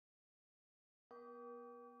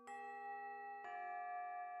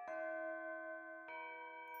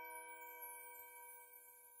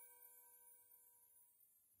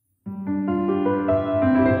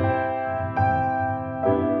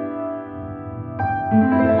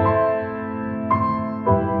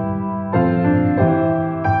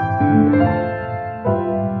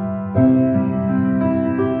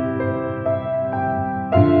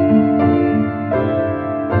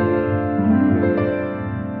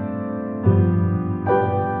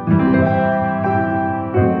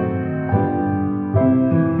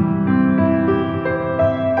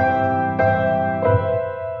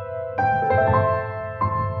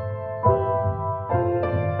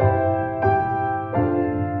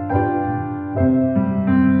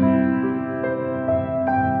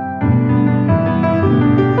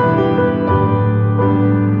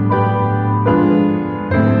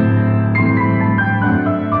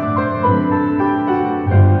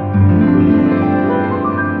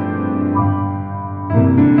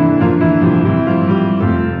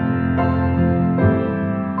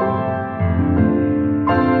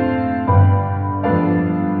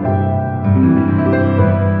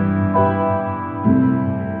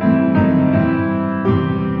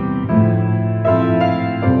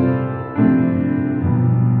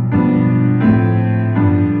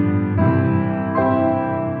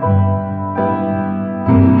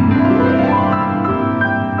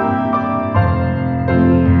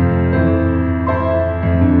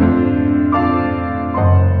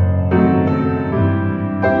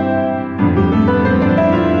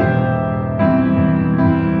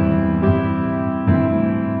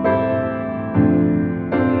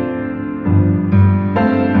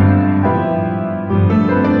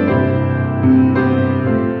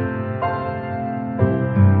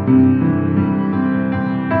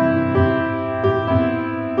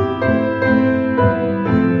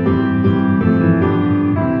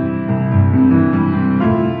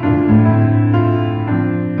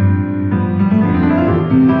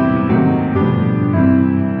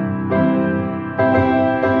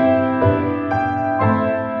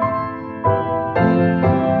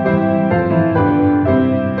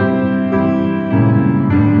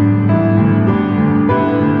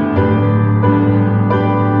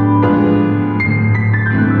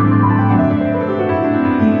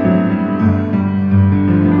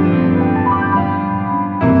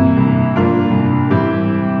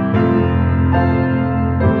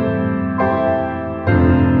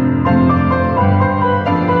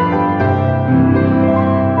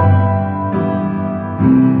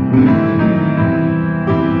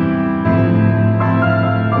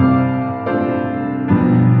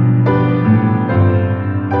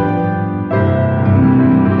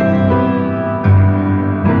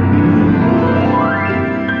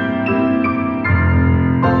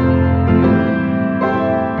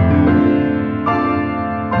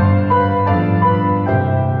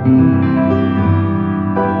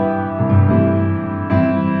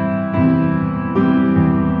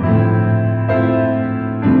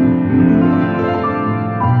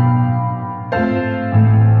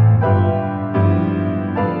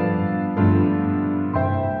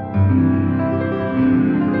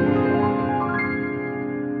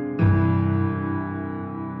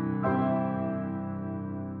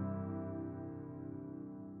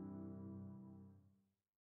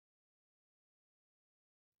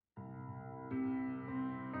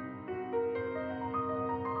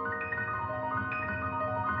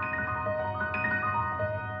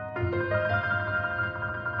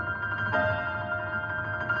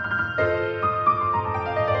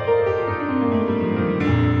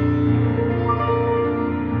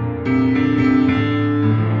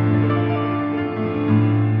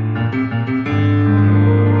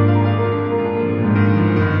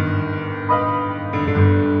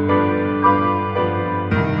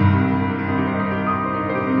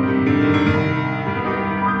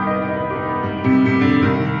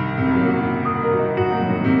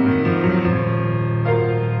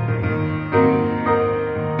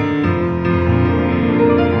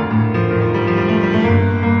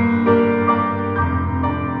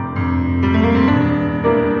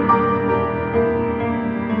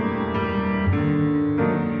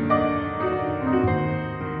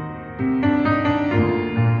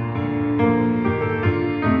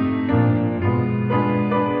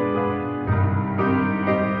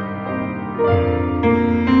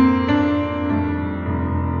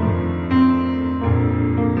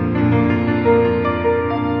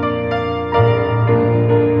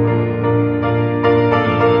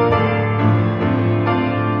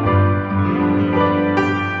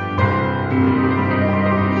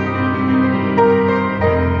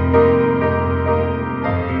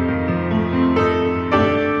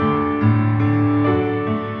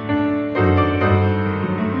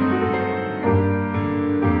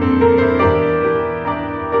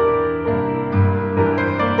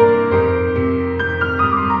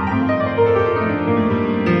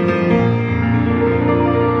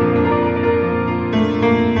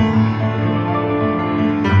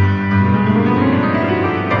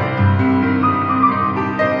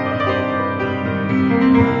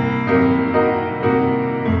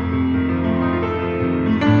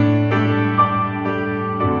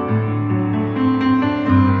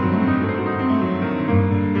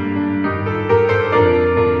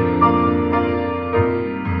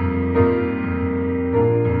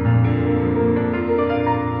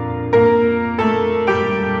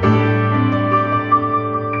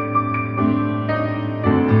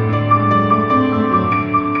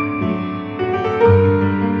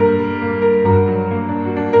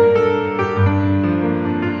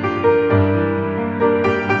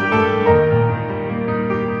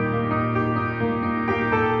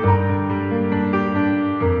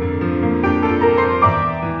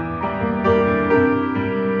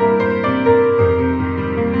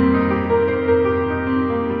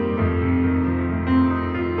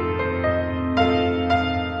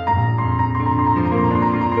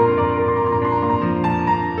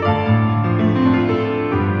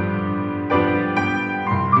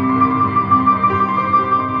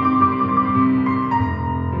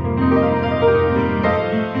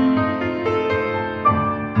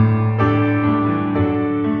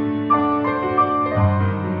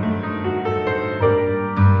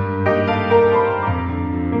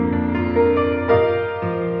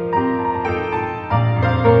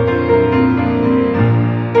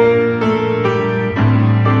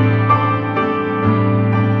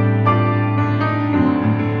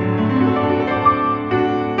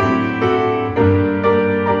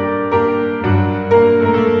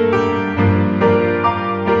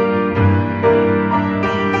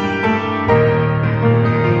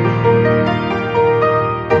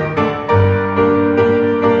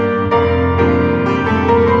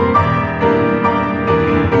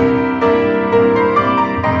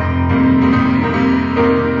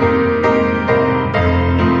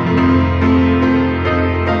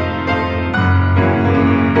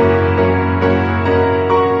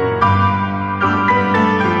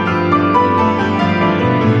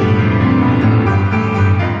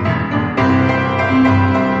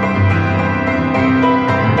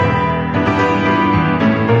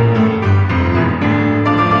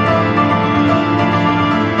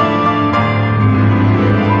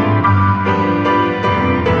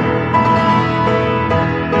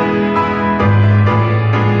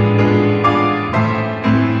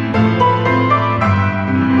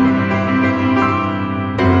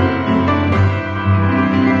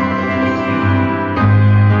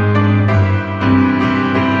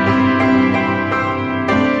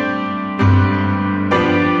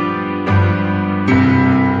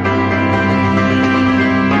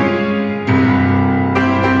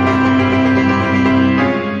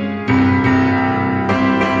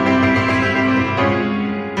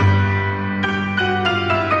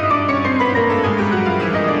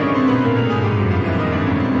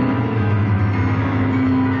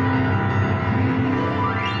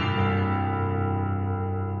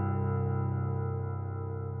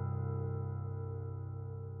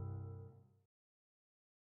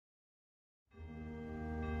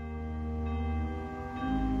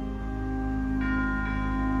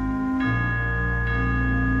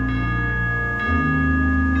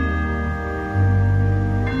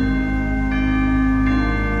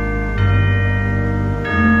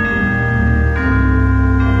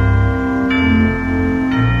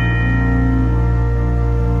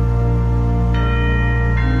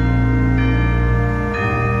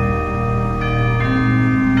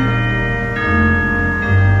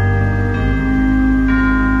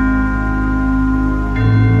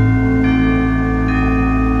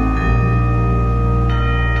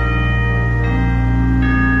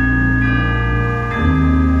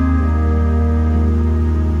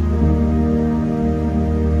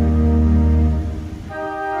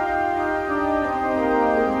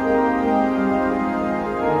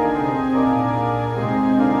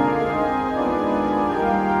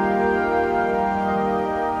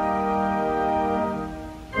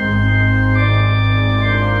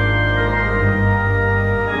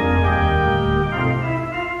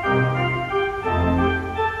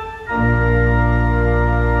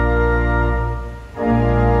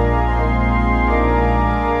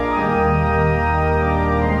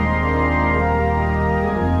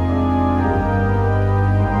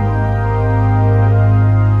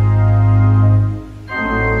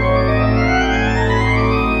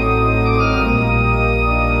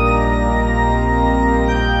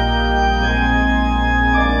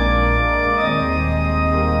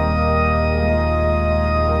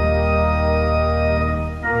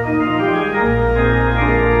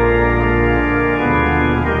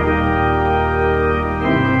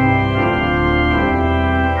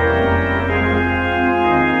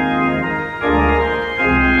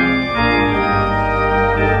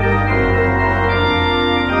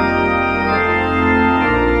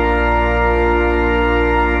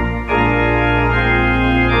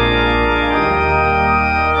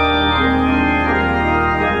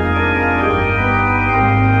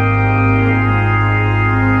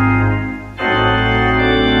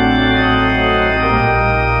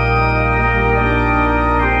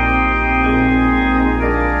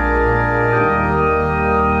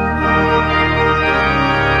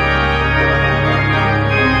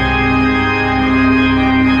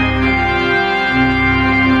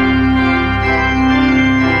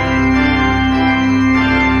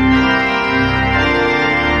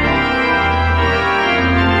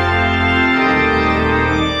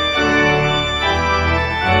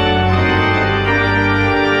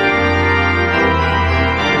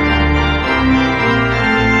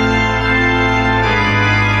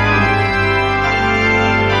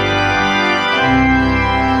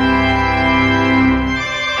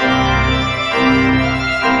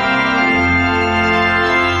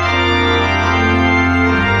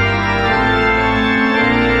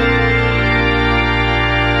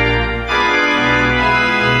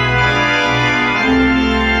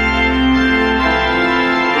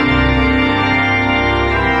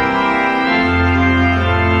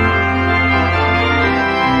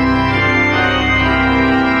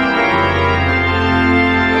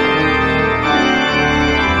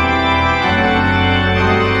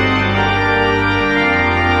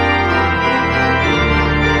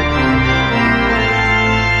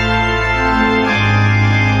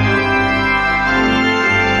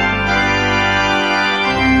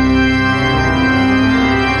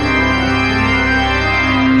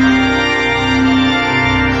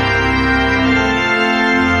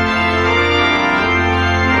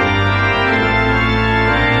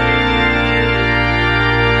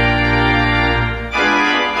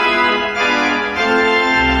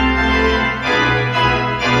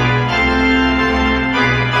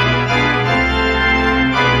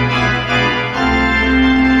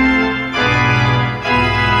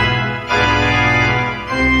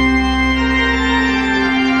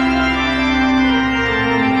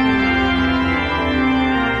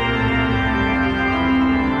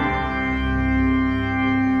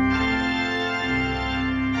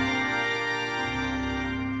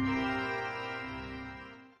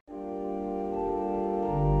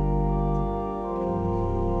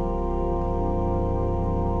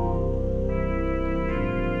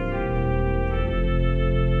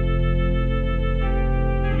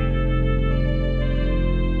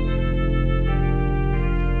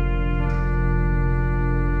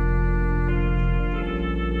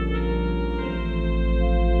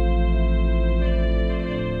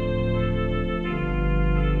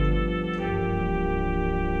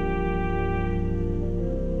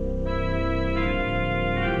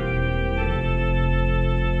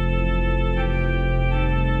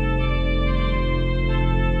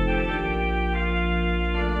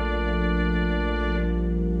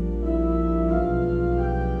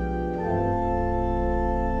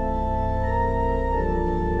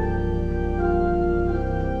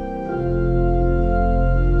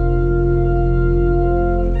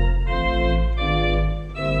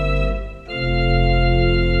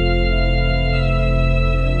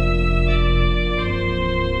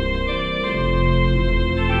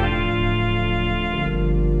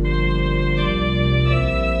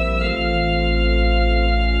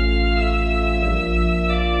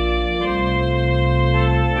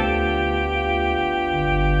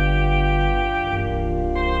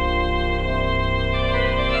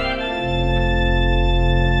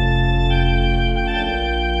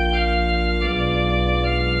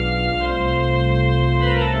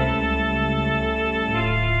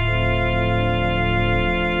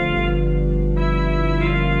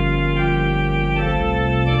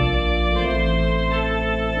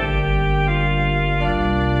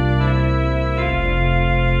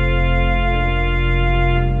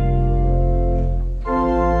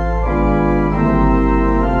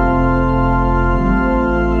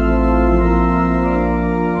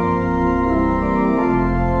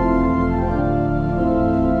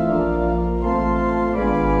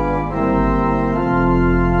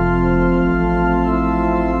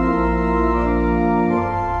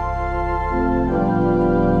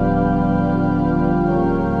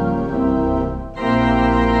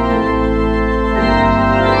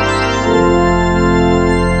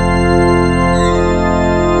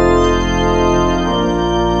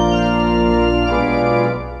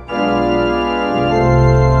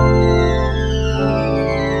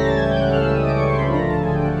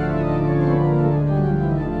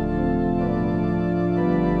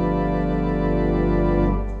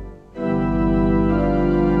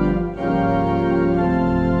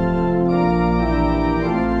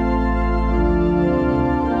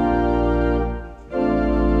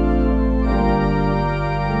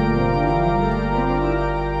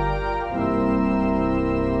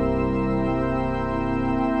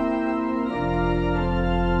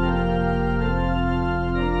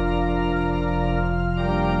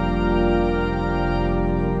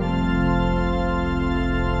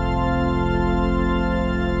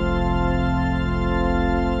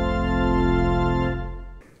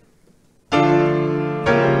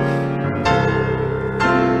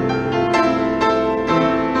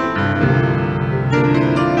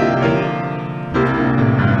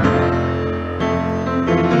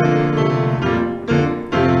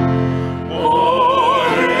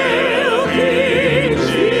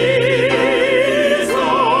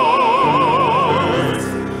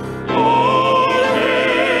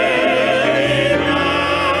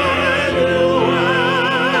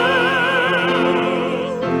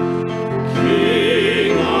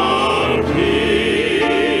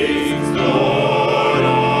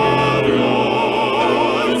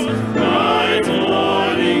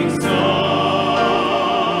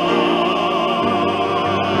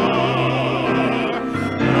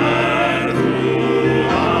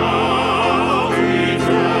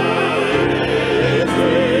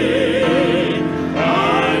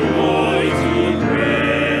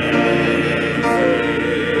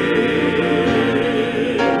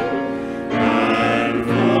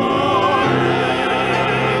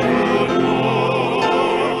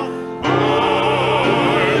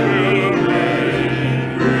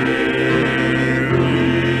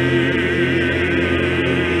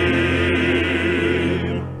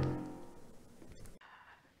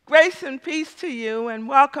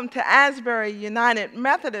welcome to Asbury United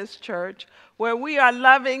Methodist Church, where we are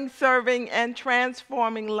loving, serving, and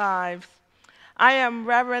transforming lives. I am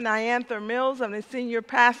Reverend Iantha Mills. I'm the senior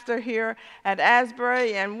pastor here at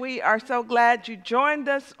Asbury, and we are so glad you joined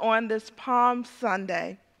us on this Palm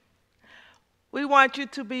Sunday. We want you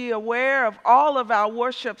to be aware of all of our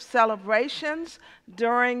worship celebrations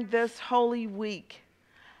during this Holy Week.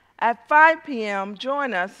 At 5 p.m.,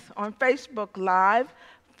 join us on Facebook Live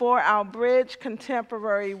for our Bridge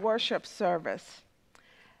Contemporary Worship Service.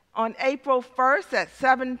 On April 1st at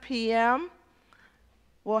 7 p.m.,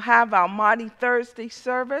 we'll have our Maundy Thursday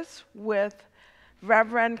service with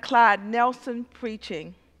Reverend Clyde Nelson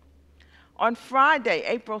preaching. On Friday,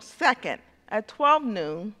 April 2nd at 12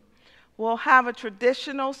 noon, we'll have a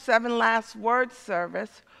traditional 7 Last Word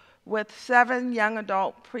service with 7 young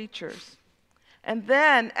adult preachers. And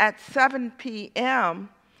then at 7 p.m.,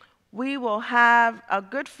 we will have a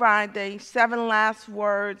Good Friday 7 Last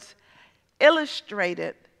Words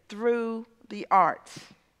illustrated through the arts.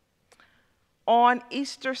 On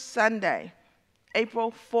Easter Sunday,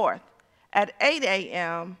 April 4th, at 8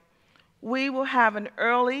 a.m., we will have an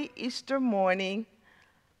early Easter morning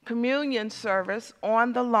communion service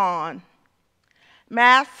on the lawn.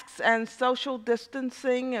 Masks and social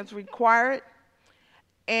distancing is required,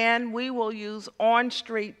 and we will use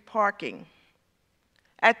on-street parking.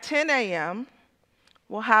 At 10 a.m.,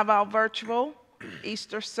 we'll have our virtual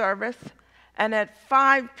Easter service, and at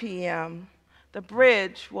 5 p.m., the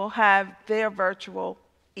Bridge will have their virtual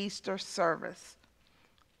Easter service.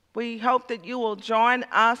 We hope that you will join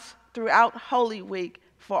us throughout Holy Week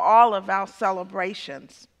for all of our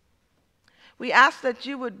celebrations. We ask that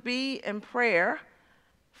you would be in prayer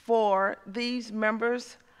for these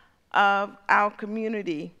members of our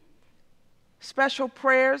community. Special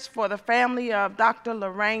prayers for the family of Dr.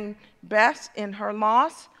 Lorraine Best in her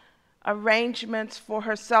loss. Arrangements for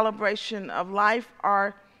her celebration of life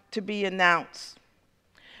are to be announced.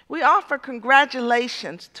 We offer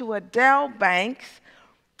congratulations to Adele Banks,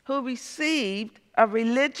 who received a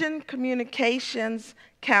Religion Communications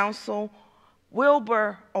Council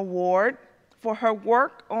Wilbur Award for her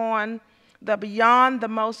work on the Beyond the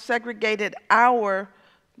Most Segregated Hour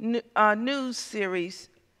news series.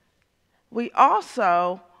 We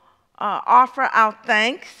also offer our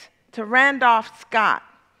thanks to Randolph Scott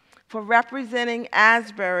for representing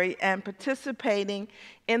Asbury and participating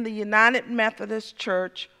in the United Methodist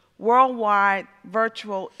Church Worldwide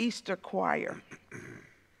Virtual Easter Choir.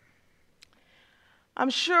 I'm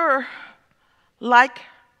sure, like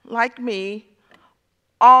me,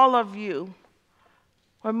 all of you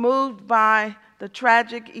were moved by the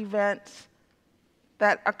tragic events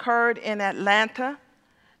that occurred in Atlanta,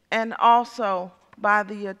 and also by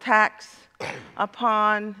the attacks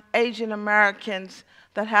upon Asian Americans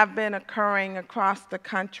that have been occurring across the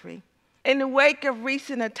country. In the wake of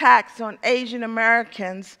recent attacks on Asian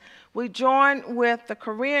Americans, we join with the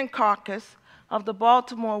Korean Caucus of the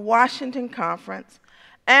Baltimore-Washington Conference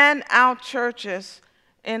and our churches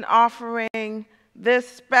in offering this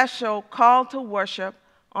special call to worship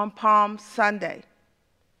on Palm Sunday.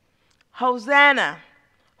 Hosanna,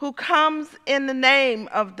 who comes in the name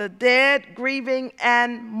of the dead, grieving,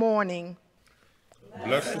 and mourning.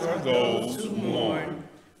 Blessed are those who mourn,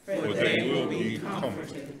 for they will be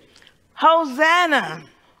comforted. Hosanna,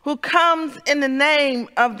 who comes in the name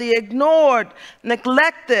of the ignored,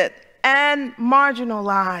 neglected, and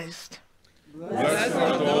marginalized. Blessed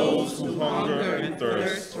are those who hunger and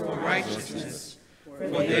thirst for righteousness, for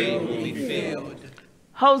they will be filled.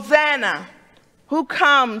 Hosanna, who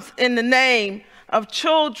comes in the name of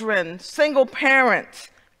children, single parents,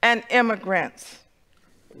 and immigrants.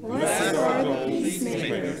 Blessed are the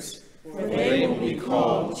peacemakers, for they will be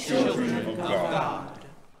called children of God.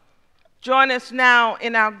 Join us now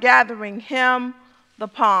in our gathering hymn, The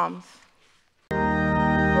Palms.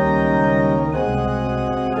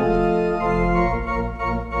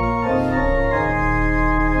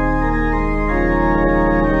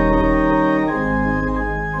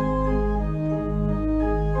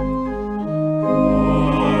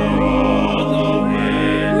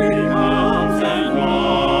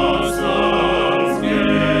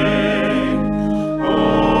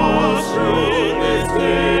 This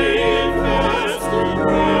day in festive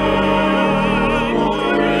memory.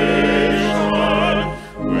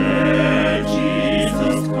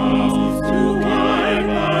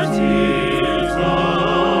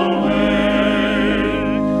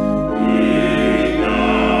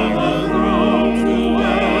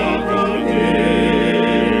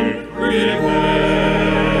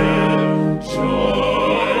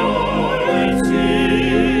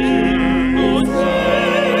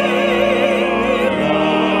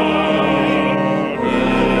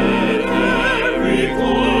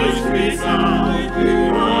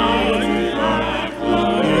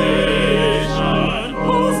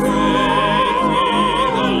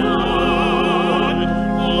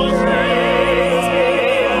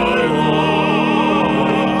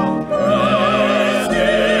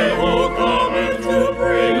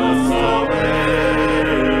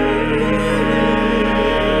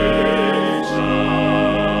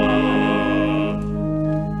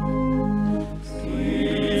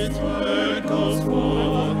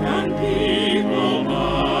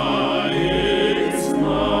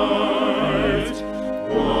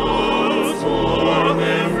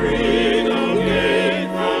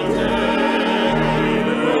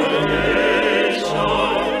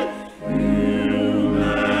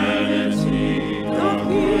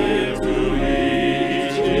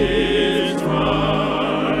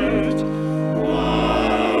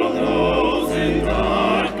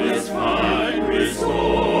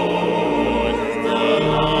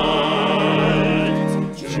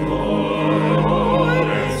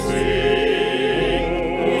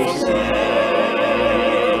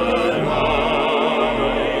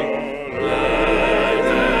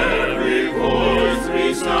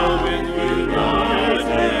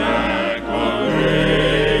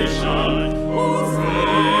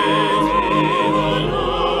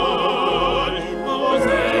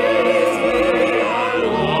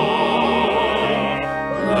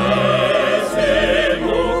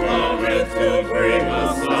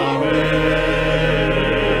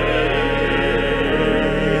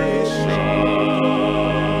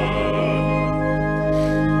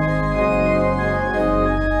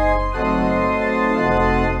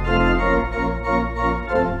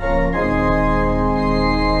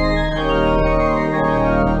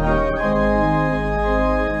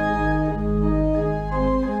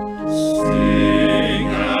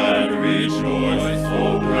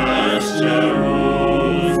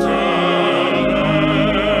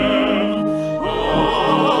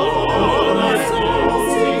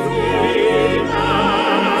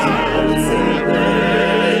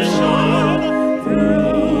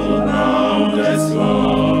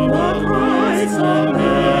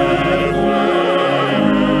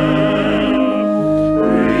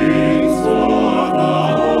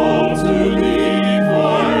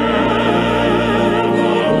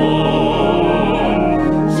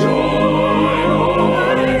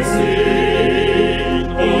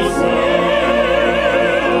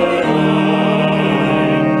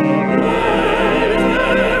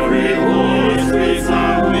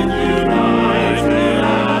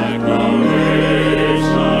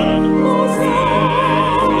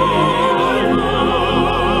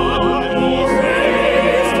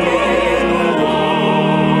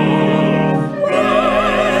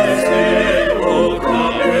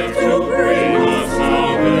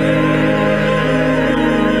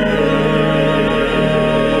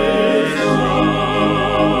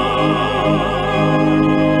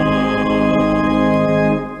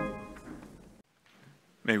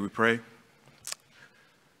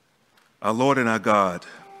 Lord and our God,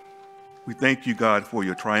 we thank you, God, for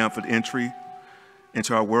your triumphant entry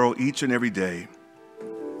into our world each and every day.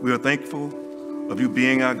 We are thankful of you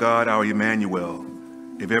being our God, our Emmanuel,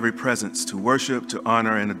 of every presence to worship, to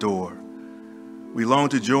honor, and adore. We long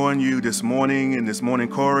to join you this morning in this morning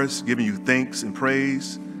chorus, giving you thanks and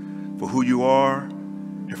praise for who you are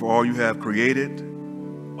and for all you have created,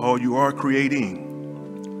 all you are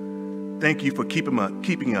creating. Thank you for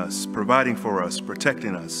keeping us, providing for us,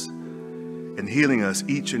 protecting us, and healing us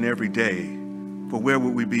each and every day. For where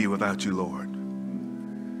would we be without you, Lord?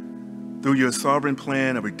 Through your sovereign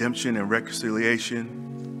plan of redemption and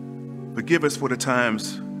reconciliation, forgive us for the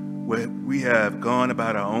times where we have gone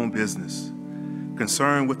about our own business,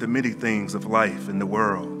 concerned with the many things of life and the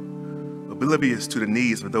world, oblivious to the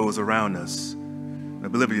needs of those around us, and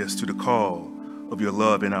oblivious to the call of your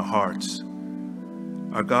love in our hearts.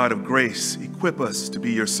 Our God of grace, equip us to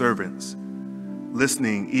be your servants,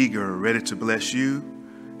 listening, eager, ready to bless you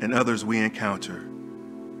and others we encounter.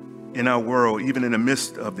 In our world, even in the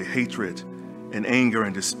midst of the hatred and anger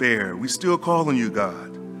and despair, we still call on you,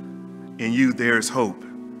 God. In you there is hope,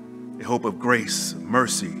 a hope of grace,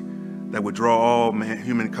 mercy, that would draw all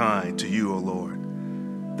humankind to you, O Lord.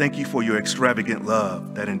 Thank you for your extravagant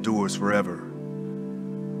love that endures forever.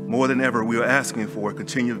 More than ever, we are asking for a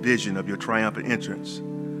continued vision of your triumphant entrance,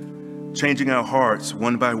 changing our hearts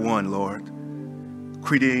one by one, Lord,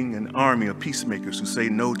 creating an army of peacemakers who say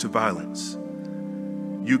no to violence.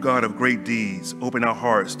 You, God of great deeds, open our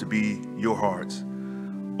hearts to be your hearts.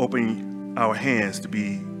 Open our hands to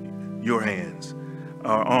be your hands,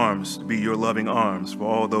 our arms to be your loving arms for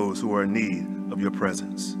all those who are in need of your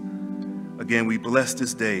presence. Again, we bless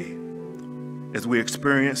this day as we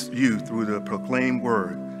experience you through the proclaimed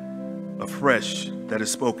word afresh that is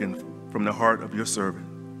spoken from the heart of your servant.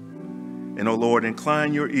 And, O Lord,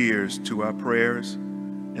 incline your ears to our prayers,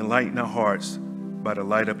 enlighten our hearts by the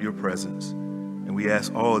light of your presence. And we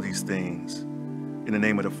ask all these things in the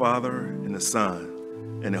name of the Father, and the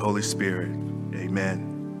Son, and the Holy Spirit. Amen.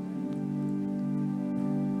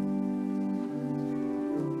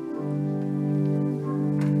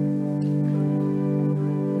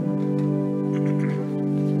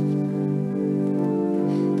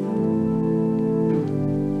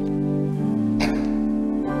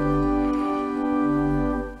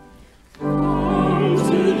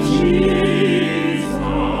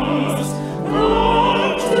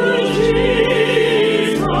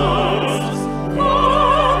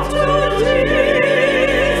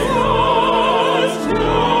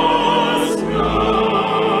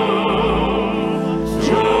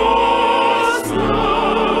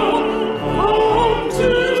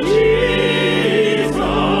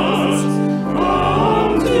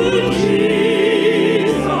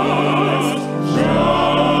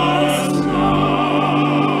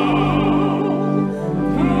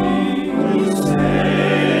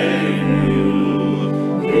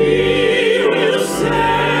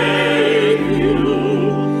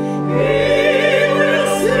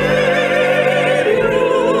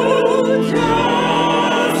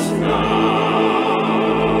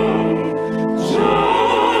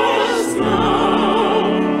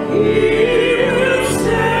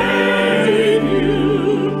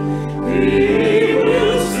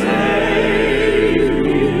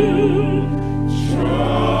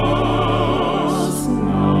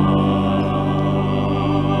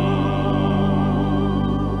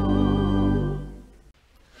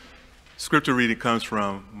 Scripture reading comes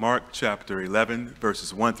from Mark chapter 11,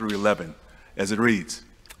 verses 1 through 11, as it reads.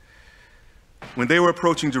 When they were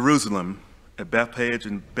approaching Jerusalem at Bethphage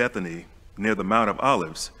and Bethany, near the Mount of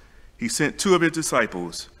Olives, he sent two of his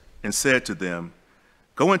disciples and said to them,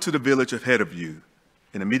 "Go into the village ahead of you,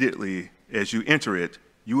 and immediately as you enter it,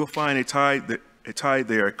 you will find a tied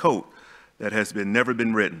there a coat that has never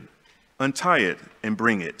been written. Untie it and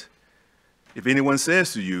bring it. If anyone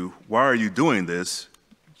says to you, 'Why are you doing this?'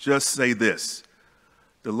 just say this,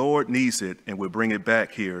 'The Lord needs it and will bring it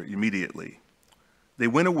back here immediately.'" They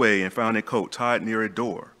went away and found a coat tied near a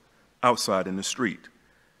door outside in the street.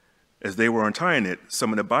 As they were untying it, some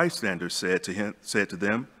of the bystanders said to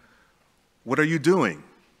them, "What are you doing,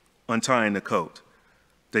 untying the coat?"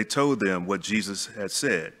 They told them what Jesus had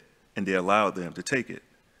said, and they allowed them to take it.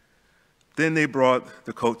 Then they brought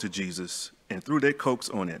the coat to Jesus and threw their cloaks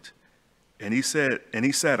on it, and he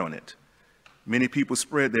sat on it. Many people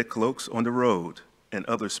spread their cloaks on the road, and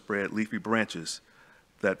others spread leafy branches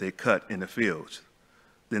that they cut in the fields.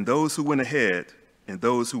 Then those who went ahead and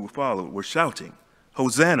those who followed were shouting,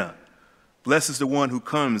 "Hosanna! Blessed is the one who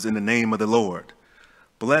comes in the name of the Lord.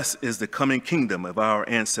 Blessed is the coming kingdom of our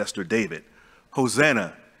ancestor David.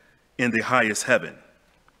 Hosanna in the highest heaven."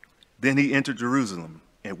 Then he entered Jerusalem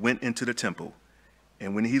and went into the temple.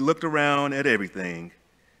 And when he looked around at everything,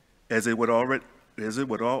 as it was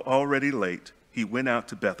already late, he went out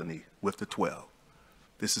to Bethany with the 12.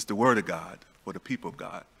 This is the word of God for the people of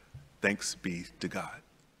God. Thanks be to God.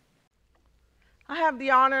 I have the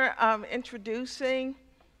honor of introducing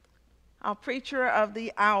our preacher of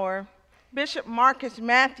the hour. Bishop Marcus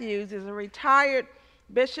Matthews is a retired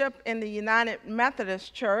bishop in the United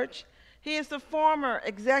Methodist Church. He is the former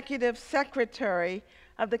executive secretary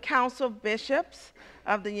of the Council of Bishops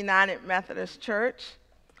of the United Methodist Church,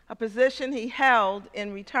 a position he held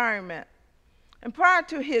in retirement. And prior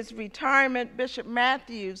to his retirement, Bishop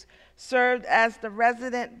Matthews served as the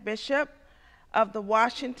resident bishop of the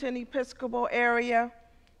Washington Episcopal area,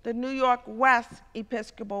 the New York West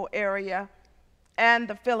Episcopal area, and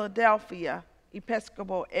the Philadelphia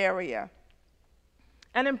Episcopal area.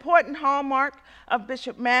 An important hallmark of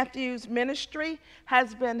Bishop Matthews' ministry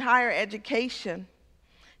has been higher education.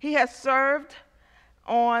 He has served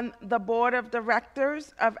on the board of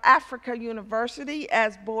directors of Africa University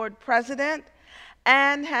as board president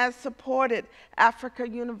and has supported Africa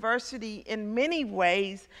University in many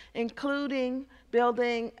ways, including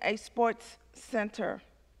building a sports center.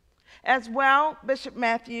 As well, Bishop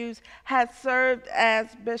Matthews has served as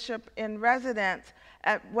bishop in residence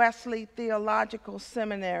at Wesley Theological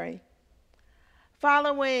Seminary.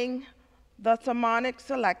 Following the sermonic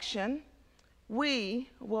selection, we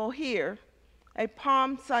will hear a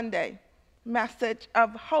Palm Sunday message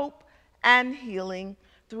of hope and healing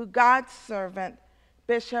through God's servant,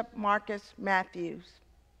 Bishop Marcus Matthews.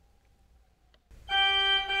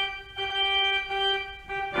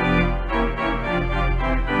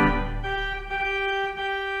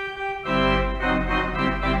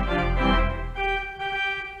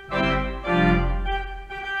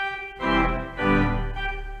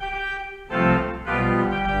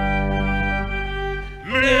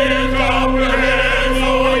 Lift up your hands,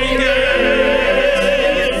 O ye gates.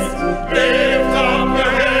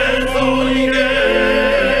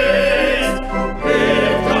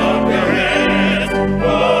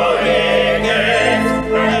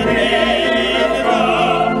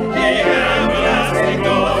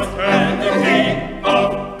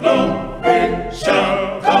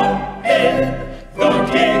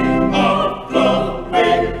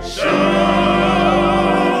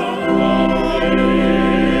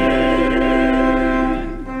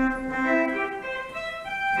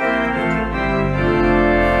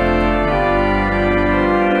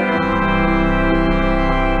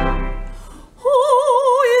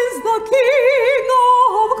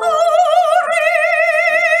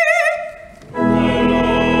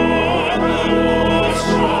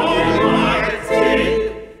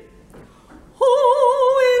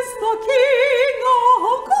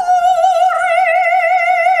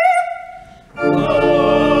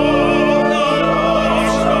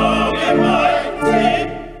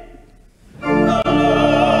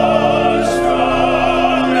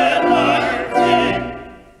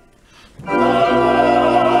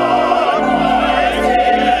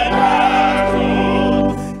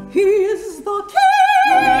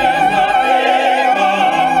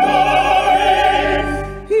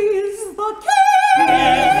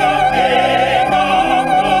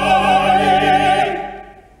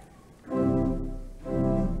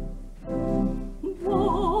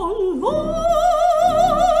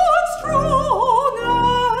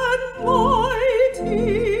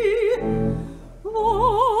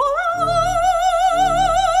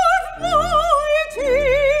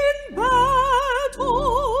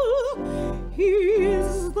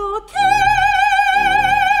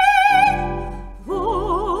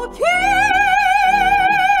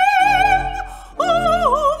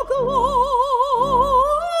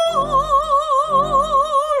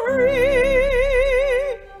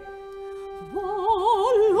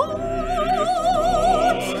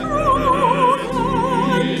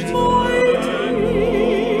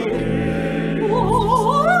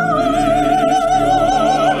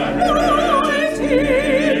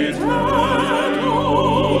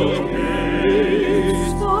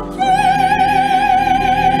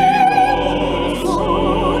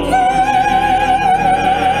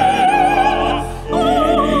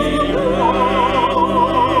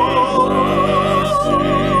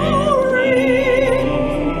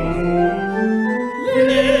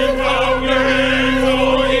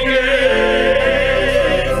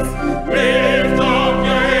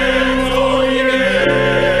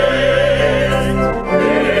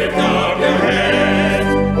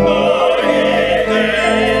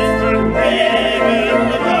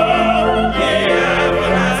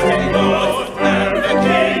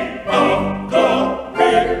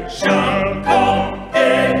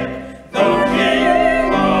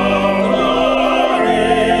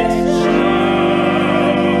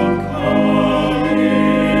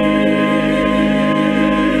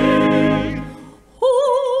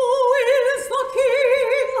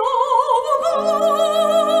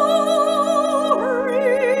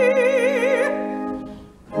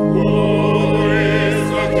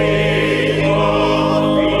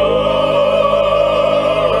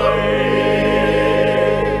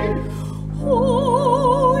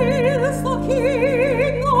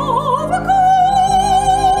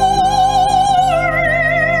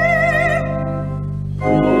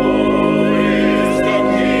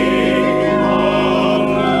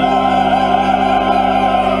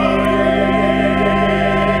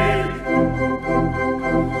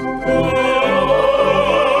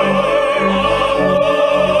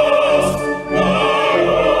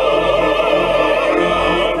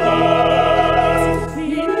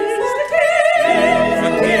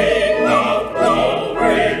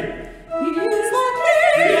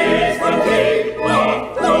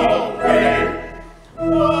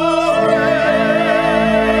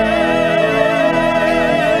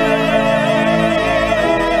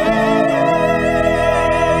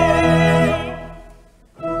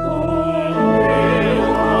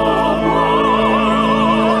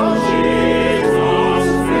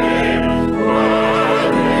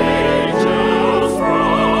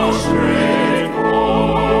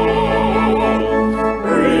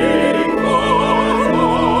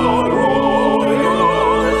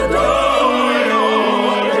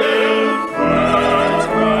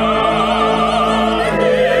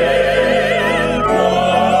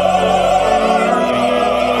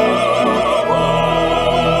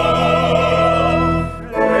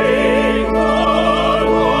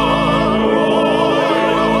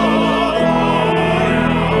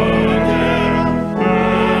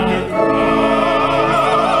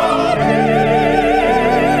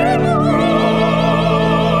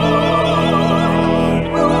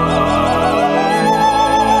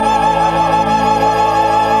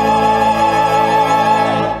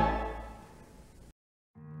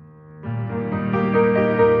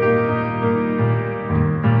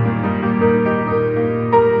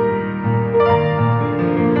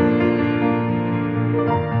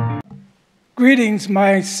 Greetings,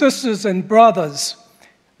 my sisters and brothers,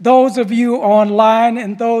 those of you online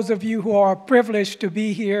and those of you who are privileged to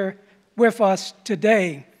be here with us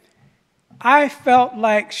today. I felt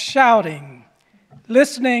like shouting,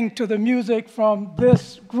 listening to the music from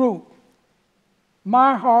this group.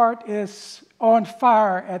 My heart is on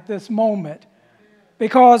fire at this moment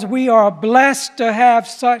because we are blessed to have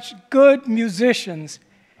such good musicians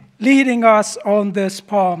leading us on this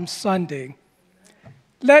Palm Sunday.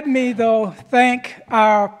 Let me, though, thank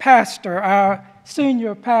our pastor, our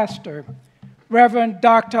senior pastor, Reverend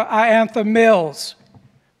Dr. Iantha Mills,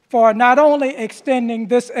 for not only extending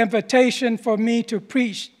this invitation for me to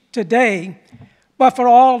preach today, but for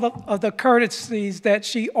all of the courtesies that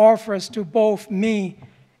she offers to both me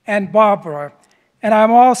and Barbara. And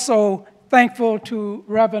I'm also thankful to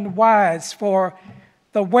Reverend Wise for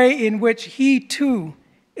the way in which he, too,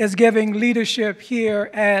 is giving leadership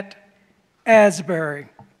here at Asbury.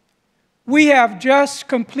 We have just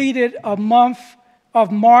completed a month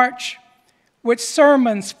of March with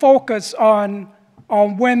sermons focused on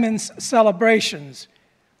women's celebrations,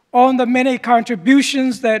 on the many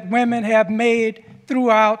contributions that women have made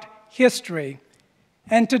throughout history.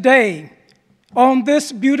 And today, on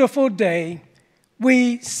this beautiful day,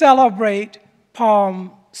 we celebrate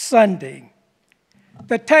Palm Sunday.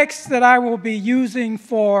 The text that I will be using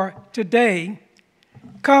for today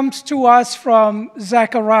comes to us from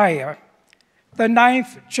Zechariah, the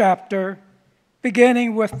 9th chapter,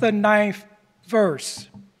 beginning with the 9th verse.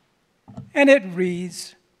 And it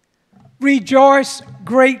reads, "Rejoice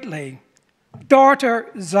greatly,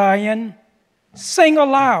 daughter Zion. Sing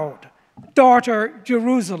aloud, daughter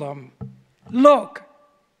Jerusalem. Look,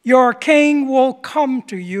 your king will come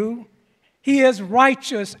to you. He is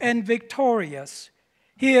righteous and victorious.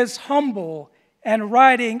 He is humble and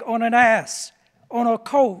riding on an ass, on a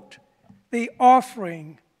colt, the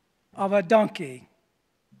offering of a donkey."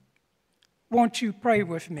 Won't you pray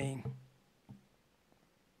with me?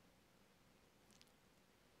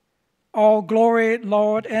 All glory,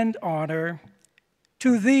 Lord, and honor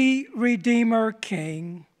to thee, Redeemer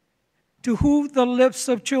King, to whom the lips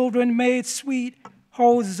of children made sweet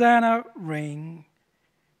Hosanna ring.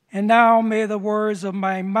 And now may the words of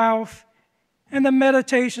my mouth and the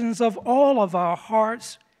meditations of all of our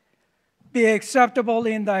hearts be acceptable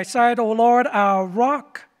in thy sight, O Lord, our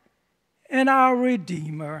rock and our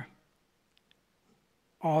Redeemer.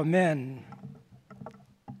 Amen.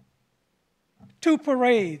 Two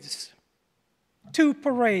parades,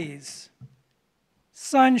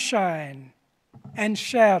 sunshine and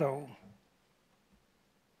shadow.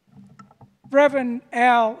 Reverend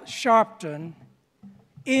Al Sharpton,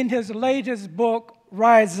 in his latest book,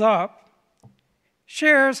 Rise Up,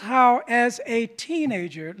 shares how as a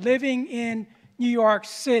teenager living in New York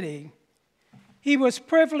City, he was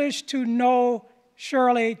privileged to know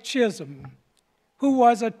Shirley Chisholm, who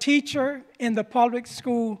was a teacher in the public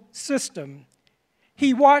school system.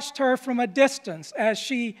 He watched her from a distance as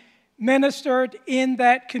she ministered in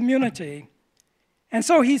that community. And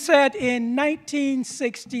so he said in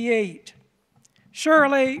 1968,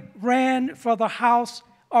 Shirley ran for the House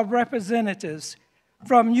of Representatives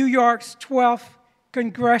from New York's 12th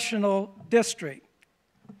Congressional District.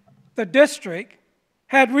 The district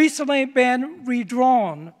had recently been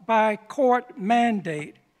redrawn by court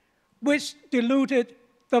mandate, which diluted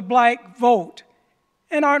the black vote.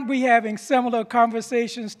 And aren't we having similar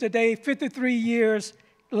conversations today, 53 years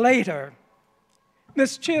later?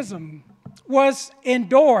 Ms. Chisholm was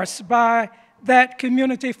endorsed by that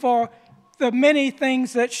community for the many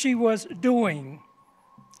things that she was doing.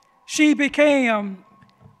 She became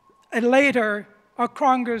later a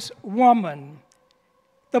Congresswoman.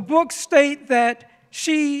 The books state that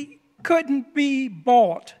she couldn't be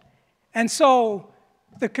bought, and so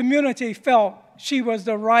the community felt she was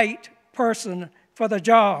the right person for the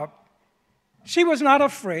job. She was not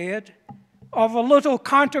afraid of a little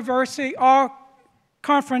controversy or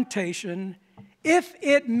confrontation if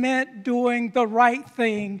it meant doing the right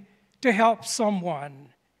thing to help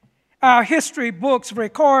someone. Our history books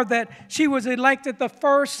record that she was elected the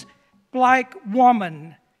first black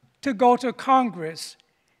woman to go to Congress,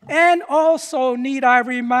 and also, need I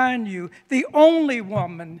remind you, the only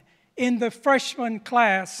woman in the freshman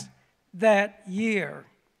class that year.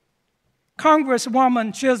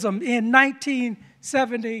 Congresswoman Chisholm in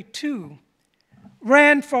 1972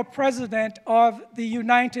 ran for president of the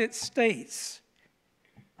United States.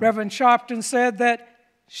 Reverend Sharpton said that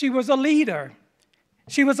she was a leader.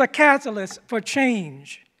 She was a catalyst for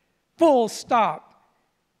change, full stop.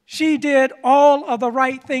 She did all of the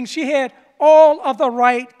right things. She had all of the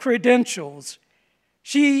right credentials.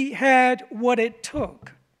 She had what it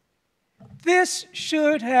took. This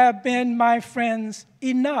should have been, my friends,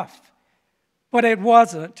 enough, but it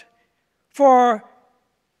wasn't. For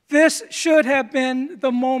this should have been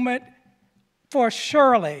the moment for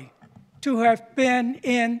Shirley to have been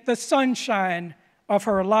in the sunshine of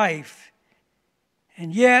her life.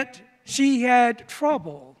 And yet she had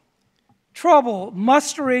trouble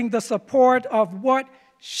mustering the support of what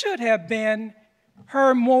should have been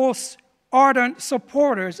her most ardent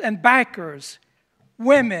supporters and backers,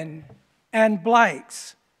 women and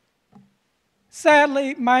blacks.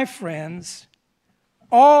 Sadly, my friends,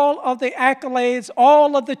 all of the accolades,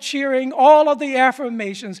 all of the cheering, all of the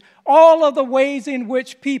affirmations, all of the ways in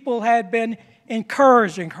which people had been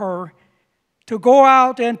encouraging her to go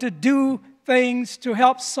out and to do things to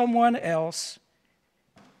help someone else,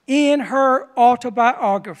 in her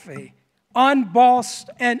autobiography, Unbossed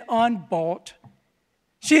and Unbought,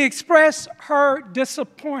 she expressed her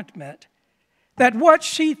disappointment that what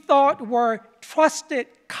she thought were trusted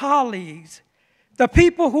colleagues, the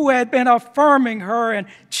people who had been affirming her and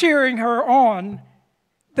cheering her on,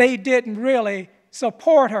 they didn't really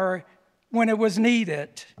support her when it was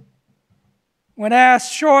needed. When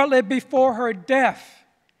asked shortly before her death,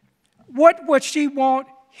 what would she want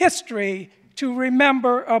history to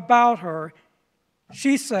remember about her,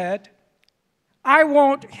 she said, "I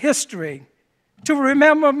want history to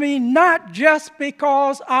remember me not just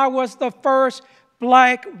because I was the first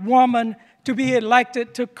black woman to be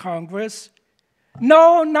elected to Congress.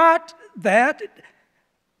 No, not that.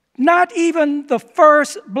 Not even the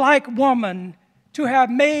first black woman to have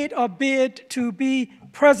made a bid to be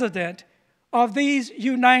president of these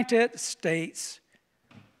United States.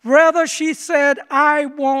 Rather, she said, I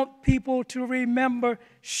want people to remember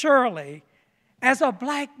Shirley as a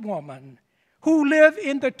black woman who lived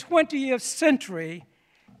in the 20th century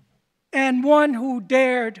and one who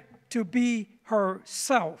dared to be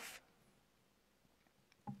herself."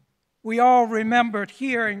 We all remembered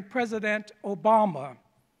hearing President Obama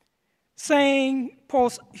saying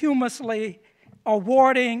posthumously,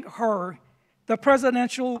 awarding her the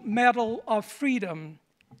Presidential Medal of Freedom.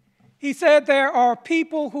 He said, there are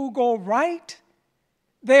people who go right,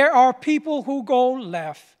 there are people who go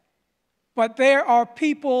left, but there are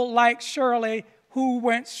people like Shirley who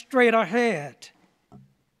went straight ahead.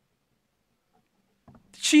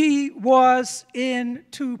 She was in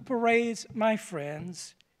two parades, my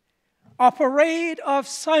friends. A parade of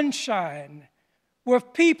sunshine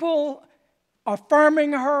with people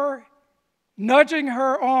affirming her, nudging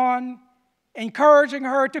her on, encouraging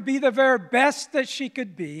her to be the very best that she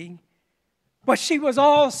could be. But she was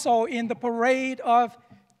also in the parade of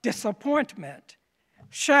disappointment,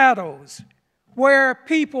 shadows, where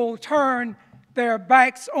people turned their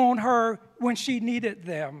backs on her when she needed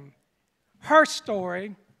them. Her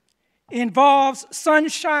story involves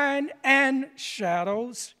sunshine and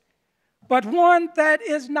shadows, but one that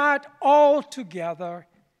is not altogether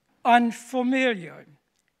unfamiliar.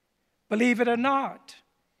 Believe it or not,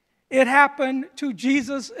 it happened to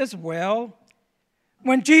Jesus as well.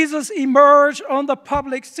 When Jesus emerged on the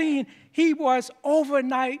public scene, he was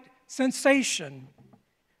overnight sensation.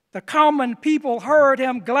 The common people heard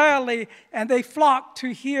him gladly, and they flocked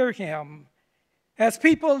to hear him. As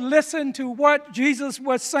people listened to what Jesus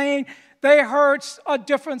was saying, they heard a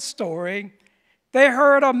different story. They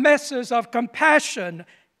heard a message of compassion,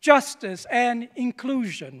 justice, and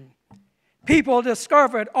inclusion. People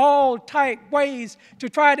discovered all type ways to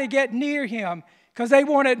try to get near him because they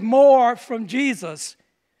wanted more from Jesus.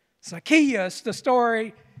 Zacchaeus, the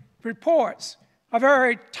story reports, a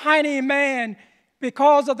very tiny man,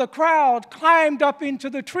 because of the crowd, climbed up into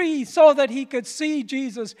the tree so that he could see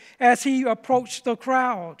Jesus as he approached the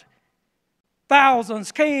crowd.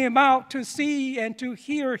 Thousands came out to see and to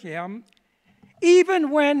hear him.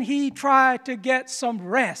 Even when he tried to get some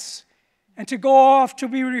rest and to go off to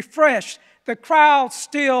be refreshed, the crowd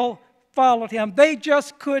still followed him. They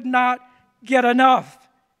just could not get enough.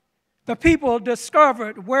 The people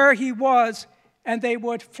discovered where he was, and they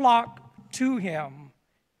would flock to him.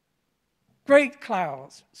 Great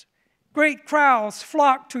crowds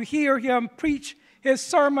flocked to hear him preach his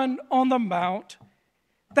Sermon on the Mount.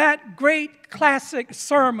 That great classic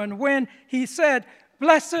sermon when he said,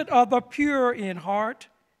 "Blessed are the pure in heart.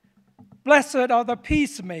 Blessed are the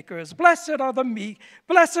peacemakers. Blessed are the meek.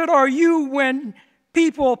 Blessed are you when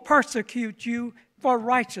people persecute you for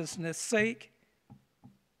righteousness' sake."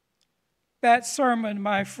 That sermon,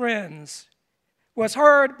 my friends, was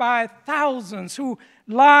heard by thousands who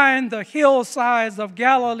lined the hillsides of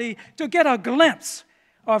Galilee to get a glimpse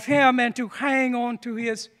of him and to hang on to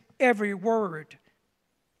his every word.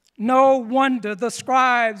 No wonder the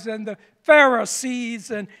scribes and the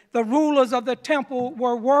Pharisees and the rulers of the temple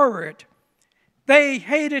were worried. They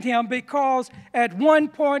hated him because at one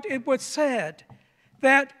point it was said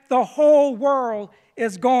that the whole world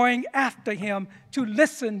is going after him to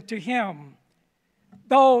listen to him.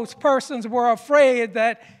 Those persons were afraid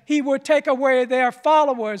that he would take away their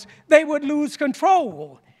followers. They would lose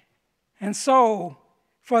control. And so,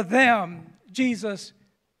 for them, Jesus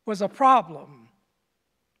was a problem.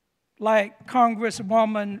 Like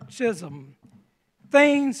Congresswoman Chisholm,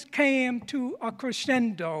 things came to a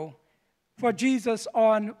crescendo for Jesus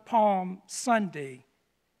on Palm Sunday.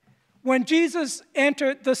 When Jesus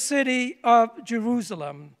entered the city of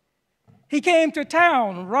Jerusalem, he came to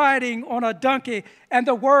town riding on a donkey, and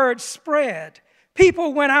the word spread.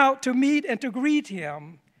 People went out to meet and to greet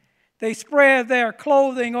him. They spread their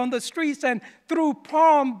clothing on the streets and threw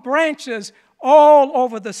palm branches all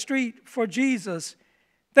over the street for Jesus.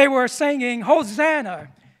 They were singing, Hosanna,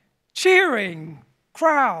 cheering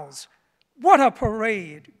crowds. What a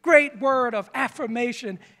parade. Great word of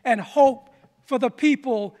affirmation and hope for the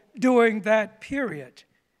people during that period.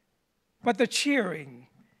 But the cheering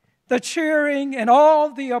and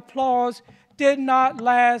all the applause did not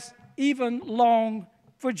last even long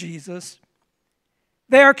for Jesus.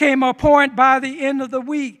 There came a point by the end of the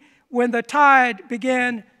week when the tide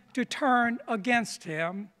began to turn against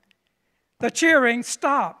him. The cheering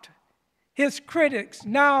stopped. His critics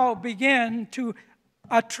now began to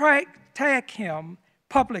attack him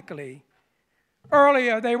publicly.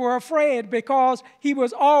 Earlier, they were afraid because he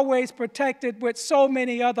was always protected with so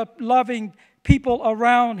many other loving people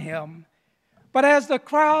around him. But as the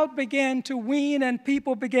crowd began to wane and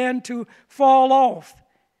people began to fall off,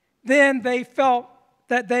 then they felt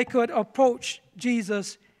that they could approach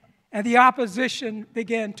Jesus, and the opposition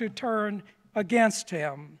began to turn against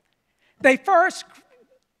him. They first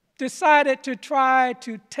decided to try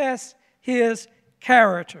to test his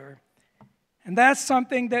character. And that's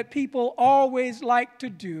something that people always like to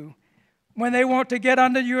do. When they want to get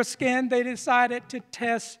under your skin, they decided to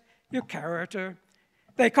test your character.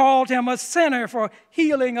 They called him a sinner for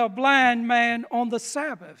healing a blind man on the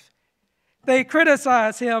Sabbath. They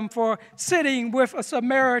criticized him for sitting with a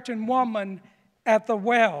Samaritan woman at the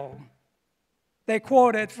well. They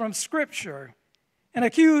quoted from Scripture and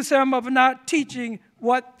accused him of not teaching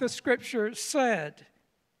what the Scripture said.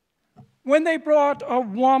 When they brought a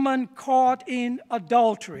woman caught in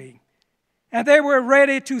adultery, and they were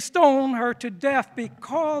ready to stone her to death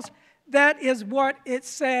because that is what it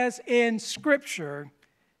says in Scripture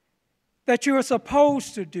that you are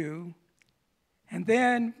supposed to do. And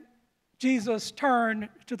then Jesus turned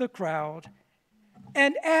to the crowd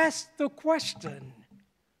and asked the question,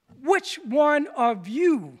 which one of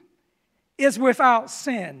you is without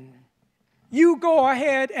sin? You go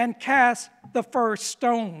ahead and cast the first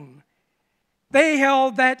stone. They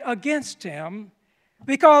held that against him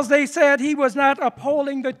because they said he was not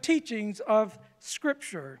upholding the teachings of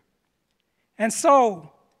Scripture. And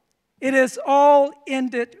so it is all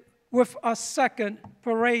ended with a second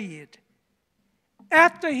parade.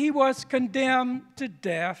 After he was condemned to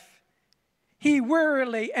death, he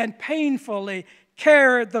wearily and painfully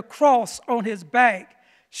carried the cross on his back,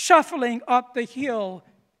 shuffling up the hill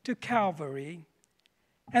to Calvary.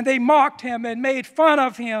 And they mocked him and made fun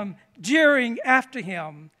of him, jeering after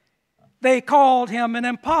him. They called him an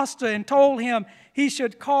impostor and told him he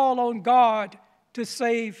should call on God to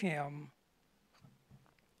save him.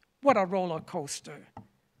 What a roller coaster.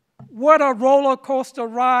 What a roller coaster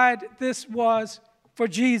ride this was for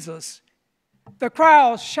Jesus. The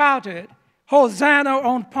crowd shouted, Hosanna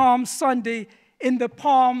on Palm Sunday in the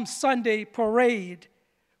Palm Sunday parade.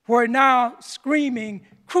 Were now screaming,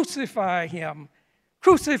 crucify him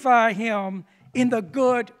in the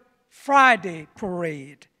Good Friday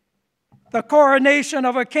parade. The coronation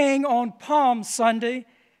of a king on Palm Sunday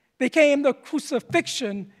became the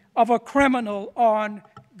crucifixion of a criminal on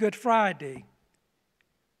Good Friday.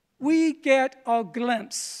 We get a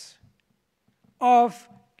glimpse of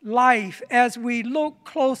life as we look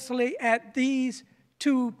closely at these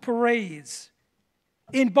two parades.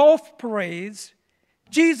 In both parades,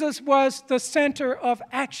 Jesus was the center of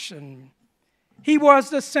action. He was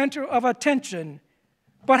the center of attention.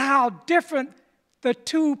 But how different the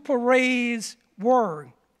two parades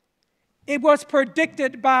were. It was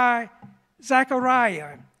predicted by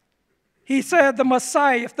Zechariah. He said the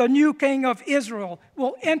Messiah, the new king of Israel,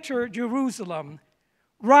 will enter Jerusalem,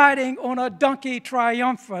 riding on a donkey,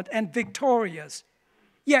 triumphant and victorious,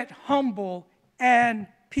 yet humble and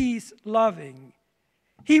peace-loving.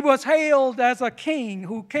 He was hailed as a king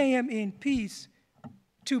who came in peace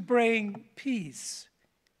to bring peace.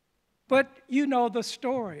 But you know the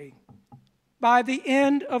story. By the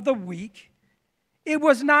end of the week, it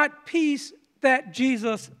was not peace that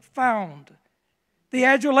Jesus found. The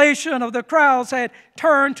adulation of the crowds had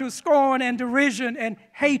turned to scorn and derision and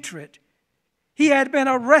hatred. He had been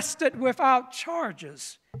arrested without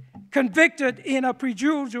charges, convicted in a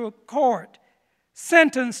prejudicial court,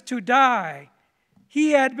 sentenced to die.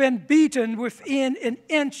 He had been beaten within an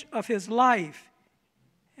inch of his life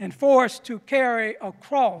and forced to carry a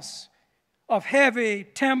cross of heavy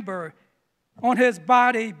timber on his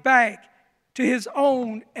body back to his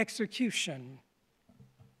own execution.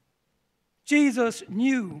 Jesus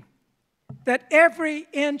knew that every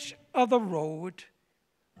inch of the road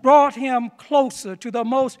brought him closer to the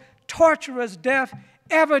most torturous death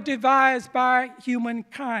ever devised by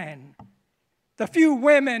humankind. The few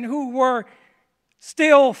women who were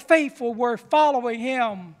still faithful were following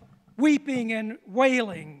him, weeping and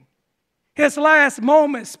wailing. His last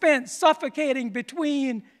moments spent suffocating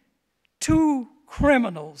between two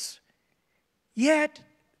criminals. Yet,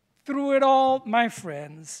 through it all, my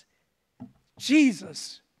friends,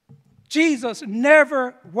 Jesus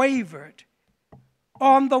never wavered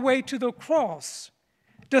on the way to the cross.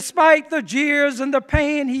 Despite the jeers and the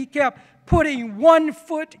pain, he kept putting one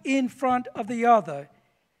foot in front of the other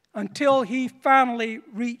until he finally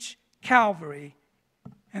reached Calvary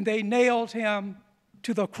and they nailed him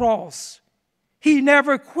to the cross. He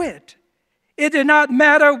never quit. It did not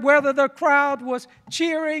matter whether the crowd was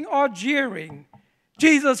cheering or jeering.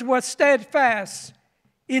 Jesus was steadfast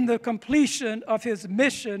in the completion of his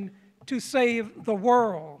mission to save the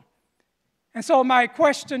world. And so my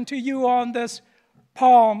question to you on this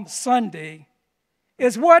Palm Sunday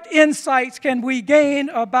is, what insights can we gain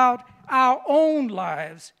about our own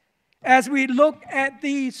lives as we look at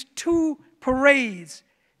these two parades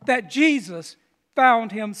that Jesus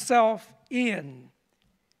found himself in?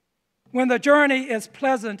 When the journey is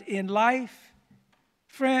pleasant in life,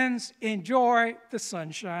 friends, enjoy the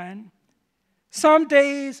sunshine. Some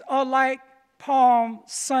days are like Palm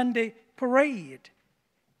Sunday parade.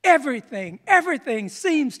 Everything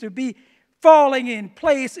seems to be falling in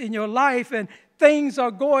place in your life and things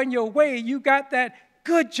are going your way. You got that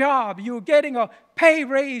good job. You're getting a pay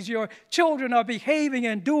raise. Your children are behaving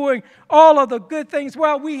and doing all of the good things.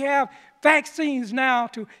 Well, we have vaccines now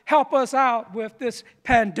to help us out with this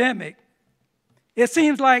pandemic. It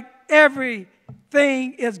seems like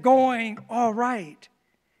everything is going all right.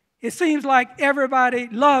 It seems like everybody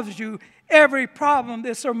loves you. Every problem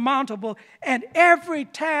is surmountable, and every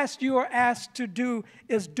task you are asked to do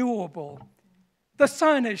is doable. The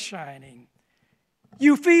sun is shining.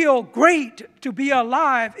 You feel great to be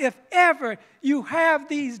alive. If ever you have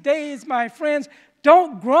these days, my friends,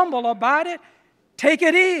 don't grumble about it. Take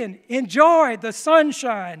it in. Enjoy the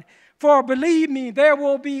sunshine. For believe me, there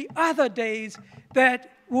will be other days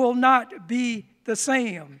that will not be the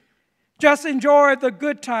same. Just enjoy the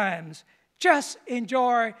good times. Just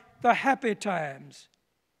enjoy the happy times.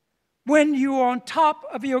 When you're on top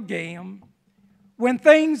of your game, when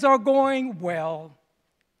things are going well,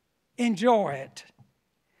 enjoy it.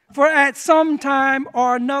 For at some time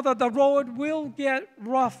or another, the road will get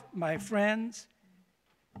rough, my friends.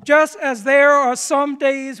 Just as there are some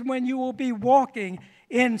days when you will be walking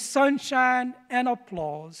in sunshine and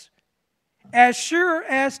applause, as sure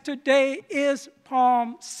as today is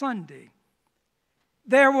Palm Sunday,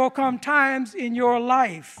 there will come times in your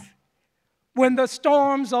life when the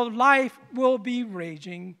storms of life will be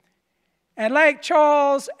raging. And like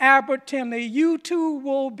Charles Albert Tindley, you too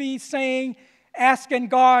will be saying, asking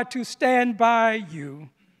God to stand by you.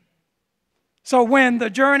 So when the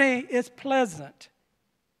journey is pleasant,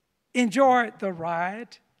 enjoy the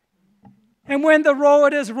ride. And when the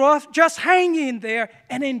road is rough, just hang in there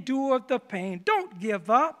and endure the pain. Don't give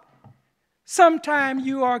up. Sometime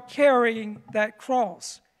you are carrying that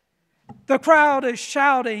cross. The crowd is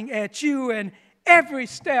shouting at you, and every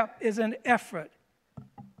step is an effort.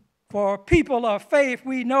 For people of faith,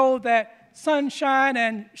 we know that sunshine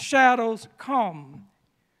and shadows come.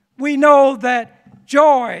 We know that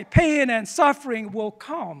joy, pain, and suffering will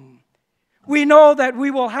come. We know that we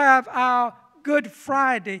will have our Good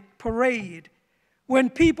Friday parade when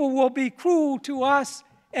people will be cruel to us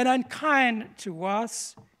and unkind to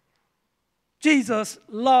us. Jesus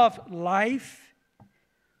loved life,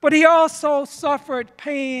 but he also suffered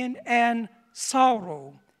pain and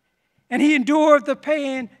sorrow. And he endured the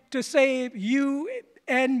pain to save you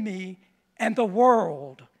and me and the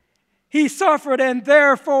world. He suffered, and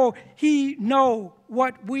therefore he knows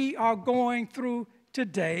what we are going through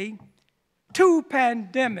today. Two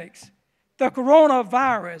pandemics, the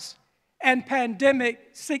coronavirus and pandemic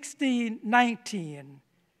 1619.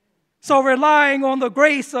 So relying on the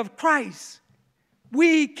grace of Christ,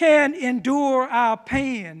 we can endure our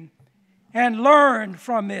pain and learn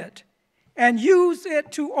from it and use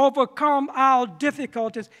it to overcome our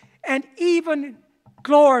difficulties and even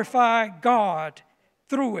glorify God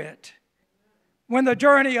through it. When the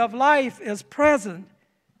journey of life is present,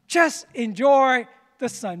 just enjoy the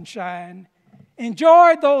sunshine.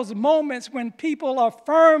 Enjoy those moments when people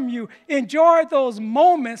affirm you. Enjoy those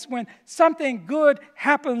moments when something good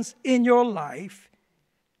happens in your life.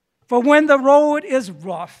 For when the road is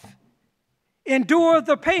rough, endure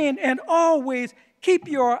the pain and always keep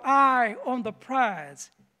your eye on the prize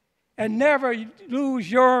and never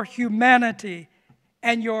lose your humanity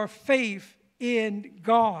and your faith in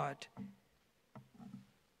God.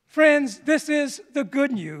 Friends, this is the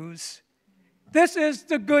good news. This is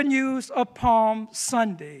the good news of Palm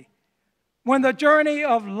Sunday, when the journey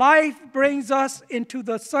of life brings us into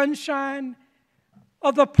the sunshine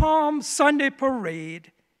of the Palm Sunday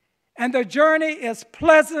parade, and the journey is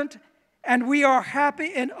pleasant, and we are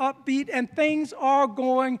happy and upbeat, and things are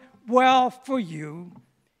going well for you.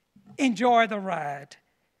 Enjoy the ride.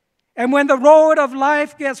 And when the road of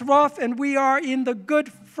life gets rough and we are in the Good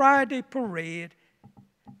Friday parade,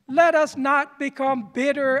 let us not become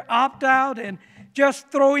bitter, opt out, and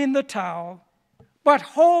just throw in the towel, but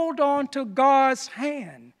hold on to God's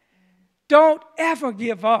hand. Don't ever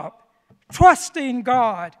give up. Trust in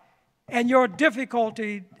God, and your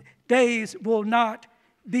difficulty days will not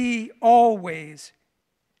be always.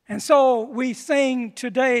 And so we sing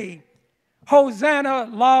today, Hosanna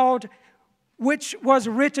Loud, which was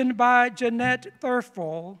written by Jeanette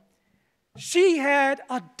Thurfall. She had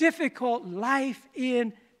a difficult life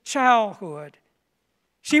in childhood.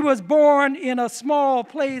 She was born in a small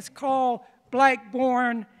place called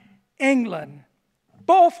Blackburn, England.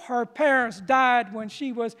 Both her parents died when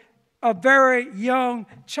she was a very young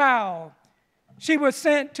child. She was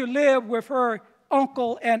sent to live with her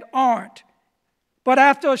uncle and aunt. But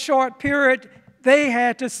after a short period, they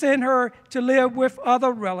had to send her to live with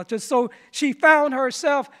other relatives. So she found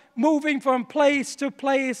herself moving from place to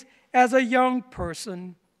place as a young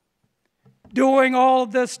person. During all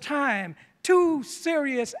this time, 2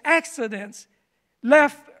 serious accidents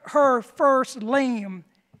left her first lame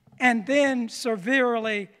and then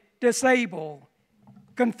severely disabled,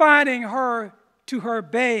 confining her to her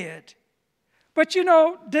bed. But you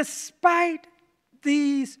know, despite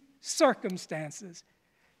these circumstances,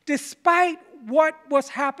 despite what was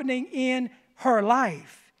happening in her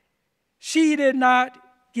life, she did not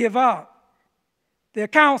give up. The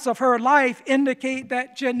accounts of her life indicate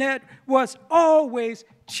that Jeanette was always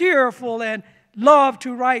cheerful and loved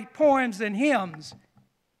to write poems and hymns.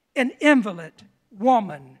 An invalid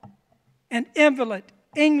woman, an invalid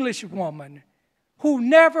English woman who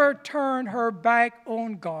never turned her back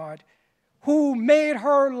on God, who made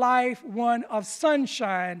her life one of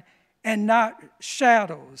sunshine and not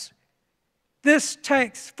shadows. This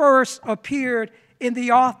text first appeared in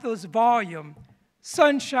the author's volume,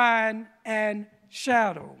 Sunshine and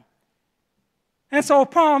Shadow. And so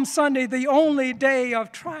Palm Sunday, the only day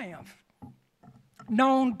of triumph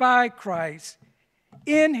known by Christ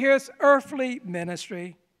in his earthly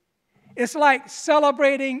ministry, it's like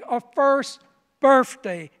celebrating a first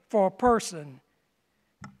birthday for a person.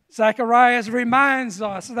 Zacharias reminds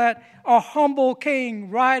us that a humble king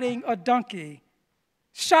riding a donkey,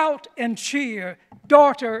 shout and cheer,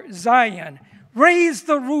 daughter Zion, raise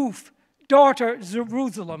the roof, daughter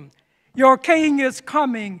Jerusalem. Your king is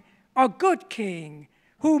coming, a good king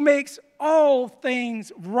who makes all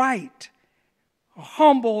things right. A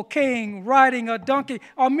humble king riding a donkey,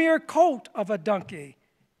 a mere colt of a donkey.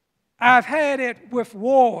 I've had it with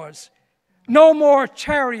wars. No more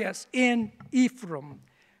chariots in Ephraim.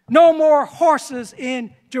 No more horses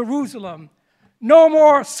in Jerusalem. No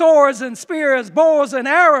more swords and spears, bows and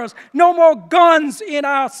arrows. No more guns in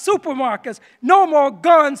our supermarkets. No more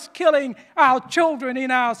guns killing our children in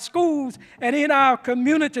our schools and in our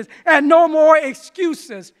communities. And no more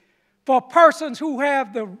excuses for persons who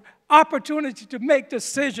have the opportunity to make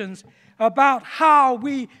decisions about how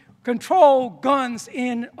we control guns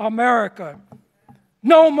in America.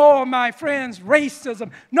 No more, my friends, racism.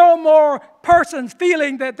 No more persons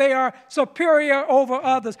feeling that they are superior over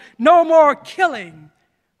others. No more killing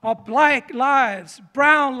of black lives,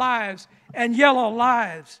 brown lives, and yellow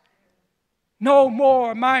lives. No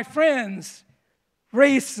more, my friends,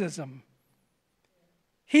 racism.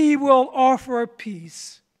 He will offer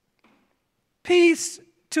peace. Peace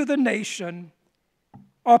to the nation,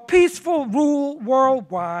 a peaceful rule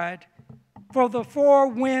worldwide for the 4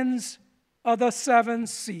 winds of the 7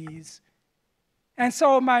 seas. And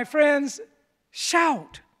so, my friends,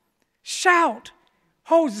 shout, Shout,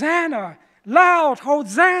 Hosanna, loud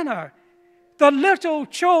Hosanna. The little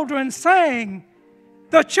children sang.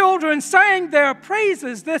 The children sang their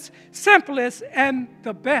praises, this simplest and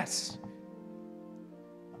the best.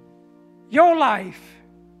 Your life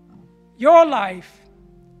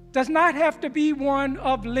does not have to be one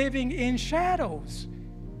of living in shadows.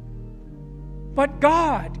 But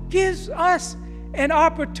God gives us an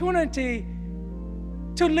opportunity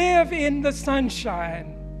to live in the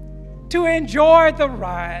sunshine, to enjoy the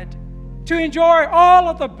ride, to enjoy all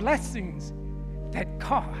of the blessings that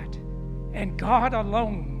God and God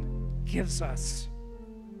alone gives us.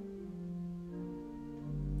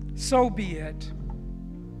 So be it.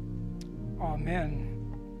 Amen.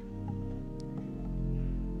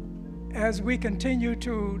 As we continue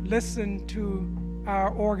to listen to our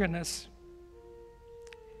organist,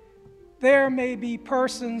 there may be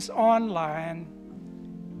persons online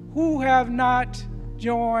who have not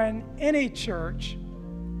joined any church.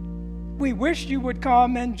 We wish you would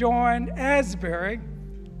come and join Asbury.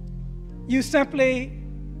 You simply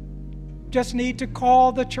just need to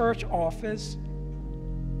call the church office,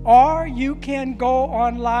 or you can go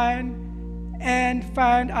online and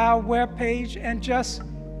find our webpage and just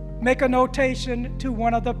make a notation to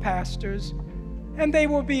one of the pastors, and they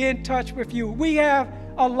will be in touch with you. We have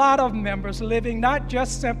a lot of members living not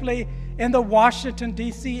just simply in the Washington,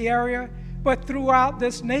 D.C. area, but throughout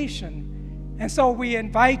this nation. And so we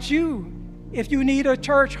invite you, if you need a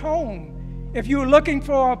church home, if you're looking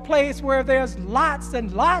for a place where there's lots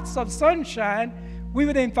and lots of sunshine, we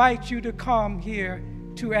would invite you to come here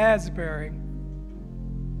to Asbury.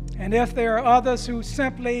 And if there are others who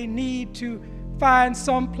simply need to find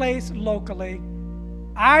some place locally,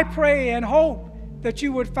 I pray and hope that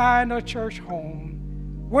you would find a church home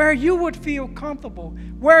where you would feel comfortable,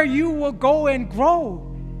 where you will go and grow,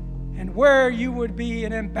 and where you would be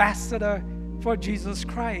an ambassador for Jesus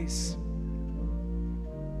Christ.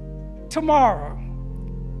 Tomorrow,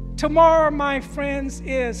 my friends,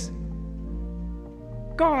 is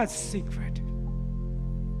God's secret.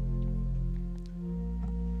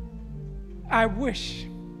 I wish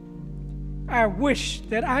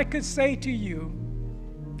that I could say to you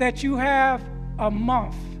that you have a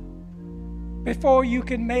month before you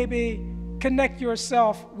can maybe connect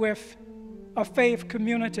yourself with a faith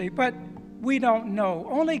community, but we don't know.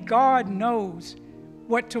 Only God knows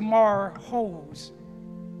what tomorrow holds.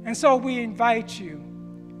 And so we invite you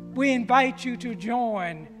to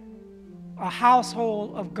join a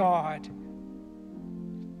household of God.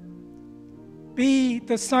 Be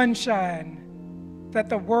the sunshine that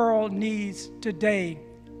the world needs today.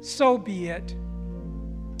 So be it.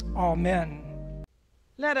 Amen.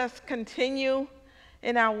 Let us continue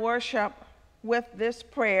in our worship with this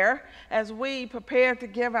prayer as we prepare to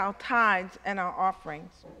give our tithes and our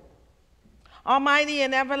offerings. Almighty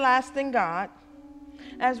and everlasting God,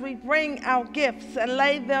 as we bring our gifts and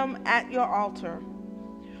lay them at your altar,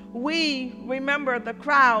 we remember the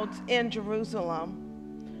crowds in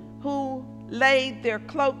Jerusalem who laid their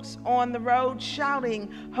cloaks on the road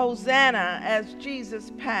shouting, Hosanna, as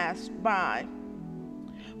Jesus passed by.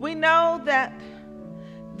 We know that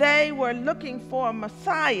they were looking for a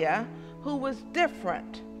Messiah who was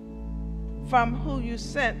different from who you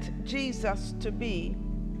sent Jesus to be.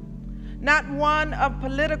 Not one of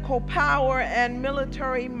political power and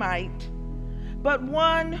military might, but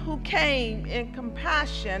one who came in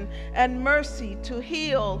compassion and mercy to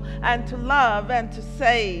heal and to love and to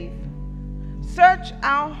save. Search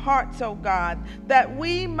our hearts, O God, that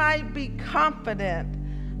we might be confident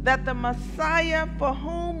that the Messiah for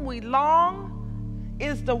whom we long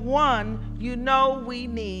is the one you know we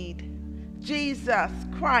need. Jesus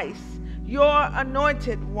Christ, your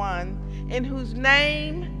anointed one, in whose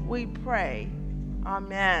name we pray.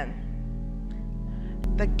 Amen.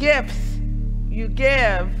 The gifts you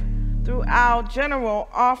give through our general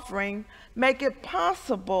offering make it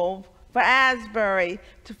possible for Asbury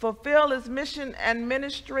to fulfill its mission and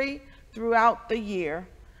ministry throughout the year.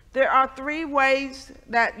 There are 3 ways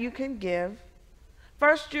that you can give.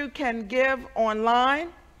 First, you can give online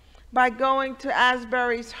by going to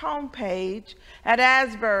Asbury's homepage at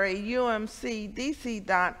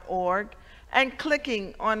asburyumcdc.org and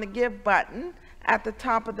clicking on the Give button at the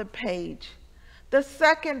top of the page. The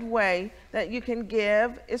second way that you can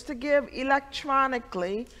give is to give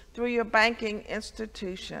electronically through your banking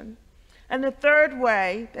institution. And the third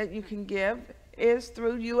way that you can give is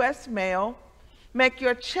through U.S. mail. Make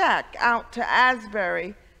your check out to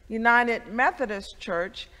Asbury United Methodist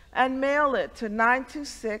Church and mail it to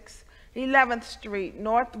 926 11th Street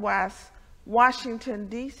Northwest, Washington,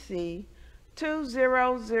 D.C.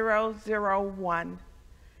 20001.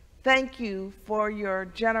 Thank you for your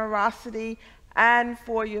generosity and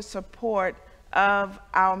for your support of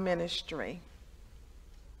our ministry.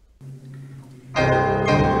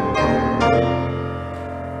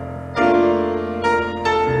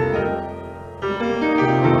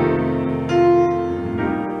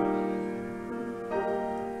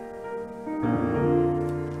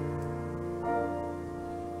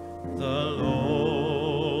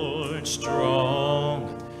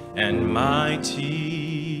 Strong and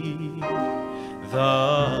mighty,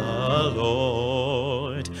 the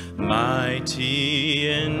Lord mighty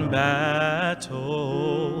in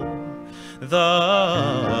battle,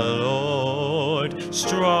 the Lord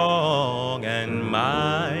strong and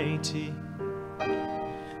mighty,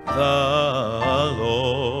 the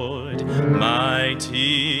Lord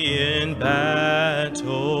mighty in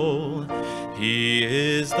battle. He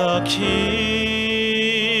is the King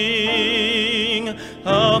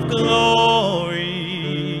of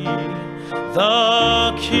glory,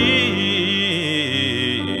 the King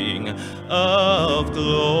of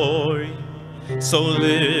glory. So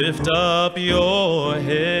lift up your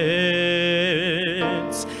heads,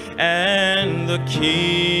 and the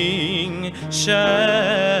King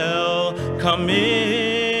shall come in.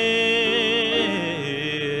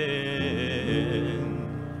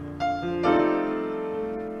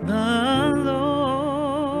 The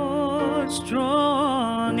Lord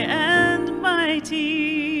strong and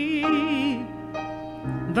mighty,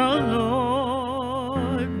 the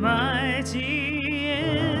Lord mighty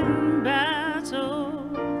in battle,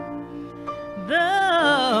 the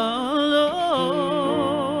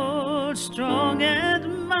Lord strong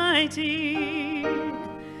and mighty,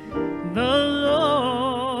 the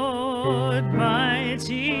Lord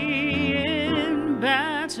mighty in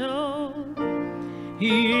battle.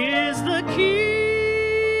 He is the King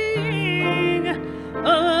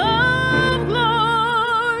of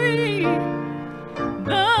glory,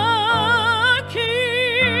 the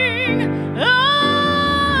King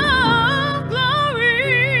of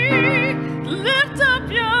glory. Lift up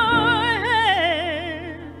your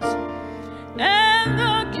heads, and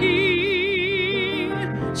the King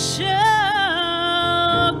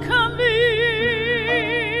shall come in.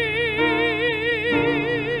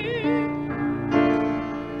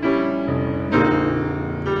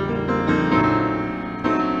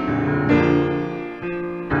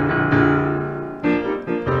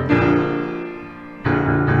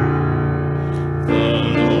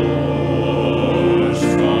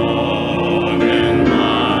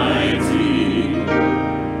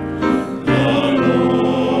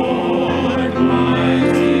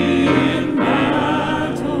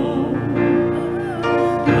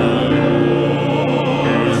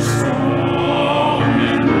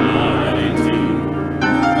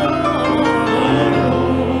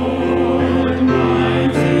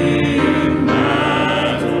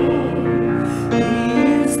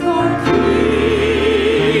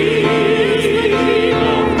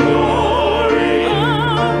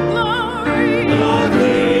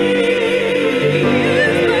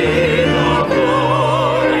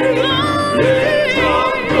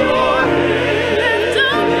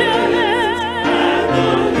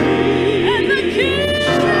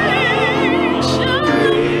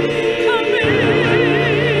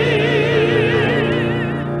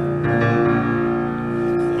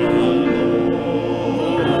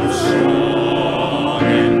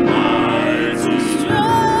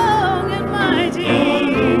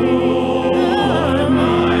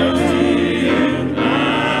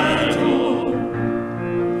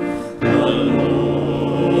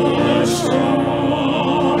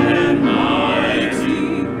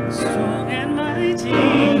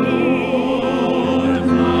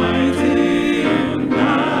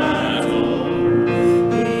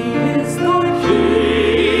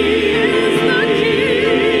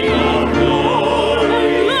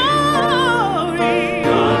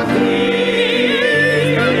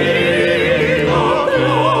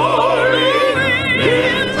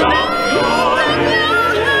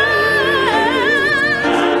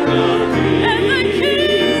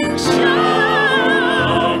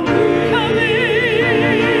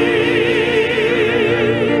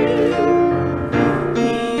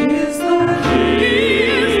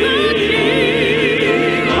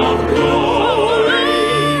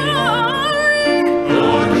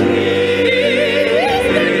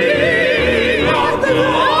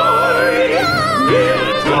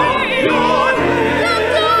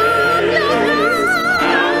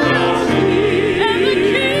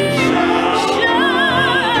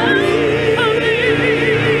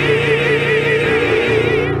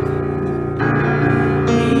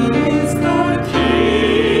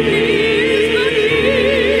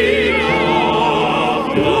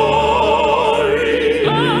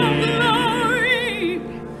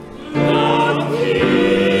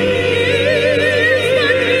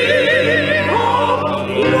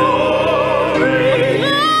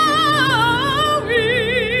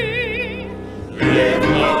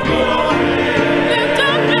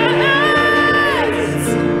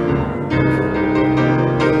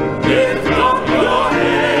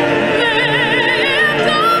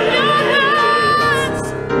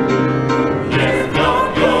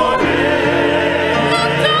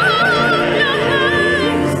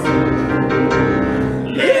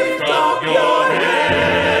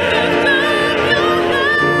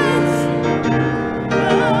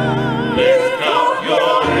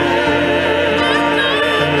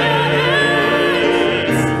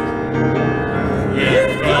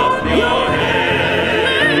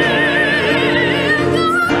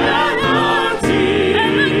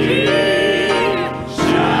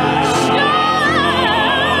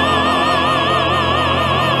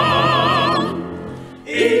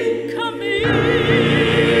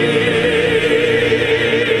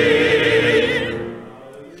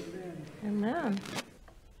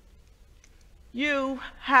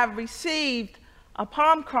 have received a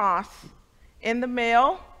palm cross in the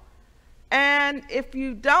mail, and if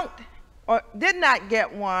you don't or did not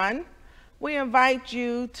get one, we invite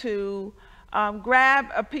you to grab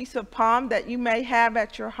a piece of palm that you may have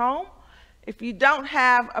at your home. If you don't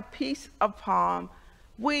have a piece of palm,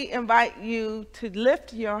 we invite you to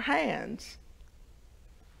lift your hands.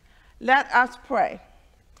 Let us pray.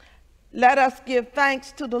 Let us give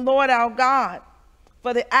thanks to the Lord our God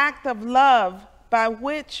for the act of love by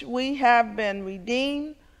which we have been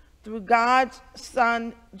redeemed through God's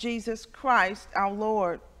Son, Jesus Christ, our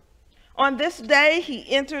Lord. On this day,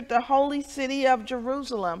 he entered the holy city of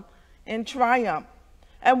Jerusalem in triumph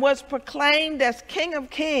and was proclaimed as King of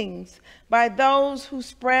Kings by those who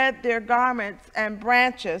spread their garments and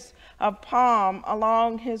branches of palm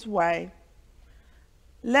along his way.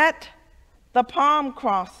 Let the palm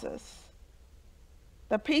crosses,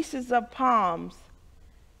 the pieces of palms,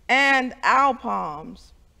 and our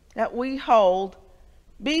palms that we hold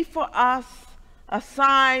be for us a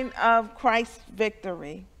sign of Christ's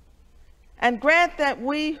victory. And grant that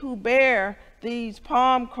we who bear these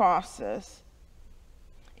palm crosses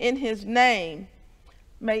in his name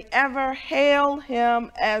may ever hail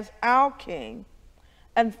him as our King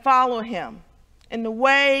and follow him in the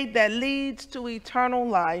way that leads to eternal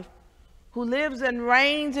life, who lives and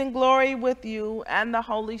reigns in glory with you and the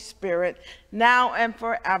Holy Spirit, now and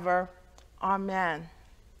forever. Amen.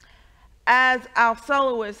 As our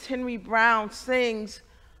soloist Henry Brown sings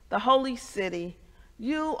The Holy City,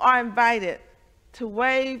 you are invited to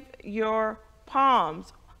wave your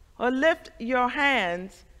palms or lift your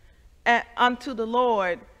hands unto the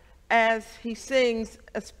Lord as he sings,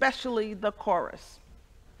 especially the chorus.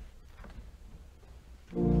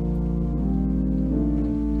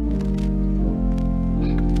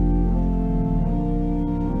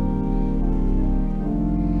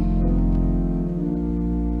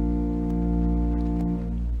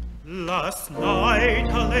 Last night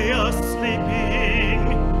I lay a-sleeping,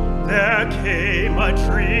 there came a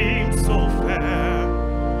dream so fair.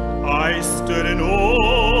 I stood in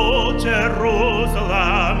old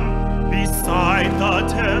Jerusalem, beside the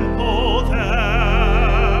temple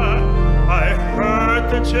there. I heard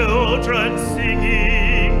the children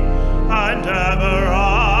singing, and ever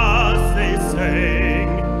as they sang,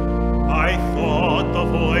 I thought the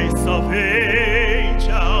voice of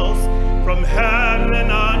angels from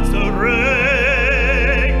heaven answering.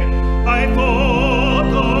 I thought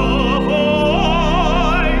the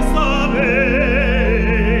voice of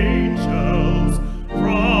angels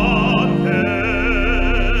from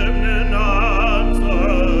heaven answering.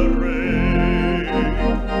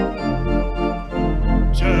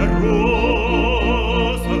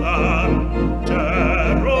 Jerusalem,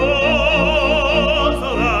 Jerusalem,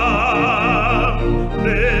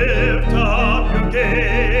 lift up your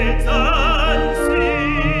gates and sing,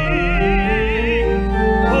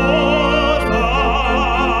 Hosanna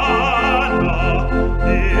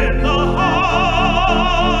in the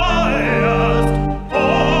highest,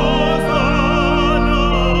 Hosanna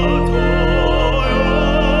to your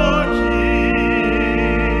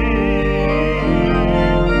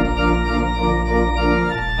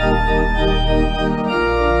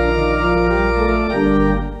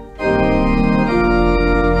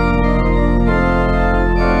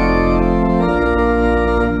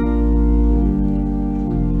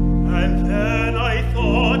And then I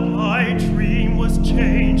thought my dream was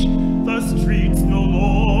changed, the streets no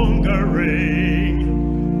longer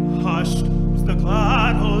ring. Hushed was the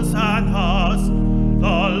glad hosannas,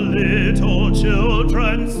 the little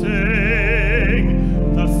children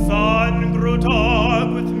sing. The sun grew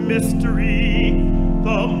dark with mystery,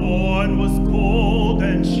 the morn was cold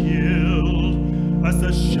and chilled, as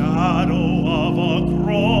the shadow of a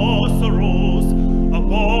cross arose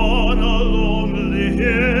upon a lonely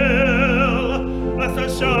hill, as the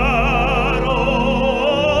shadow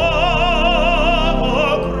of a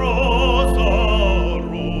cross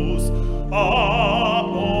arose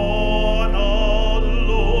upon a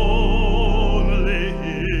lonely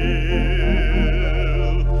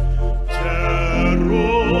hill.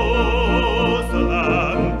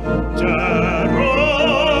 Jerusalem, Jerusalem,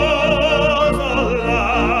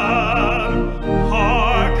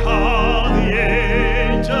 hark how the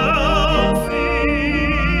angels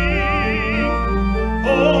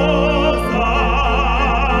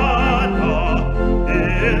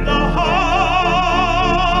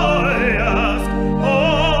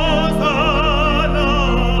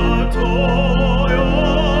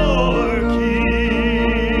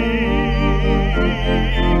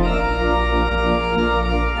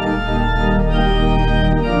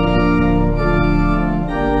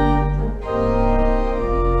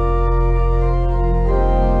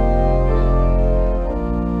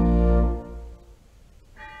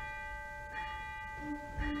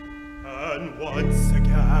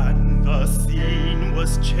again the scene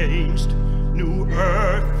was changed, new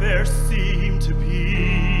earth there seemed to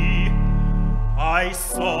be. I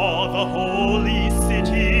saw the holy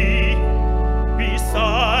city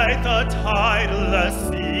beside the tideless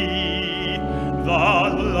sea. The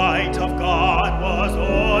light of God was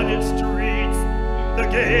on its streets, the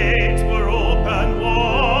gates were open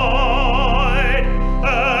wide,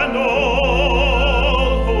 and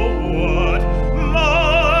all who would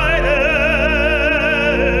might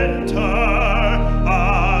enter,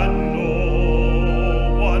 and no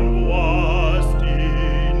one was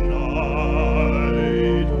denied.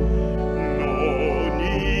 No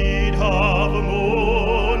need of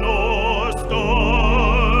moon or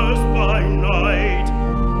stars by night,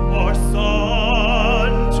 or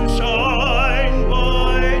sun to shine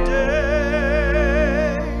by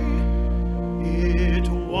day. It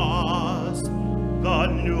was the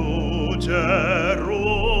new Jerusalem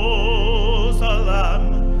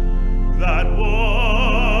that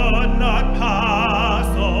would not pass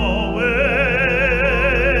away.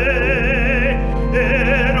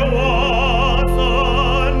 It was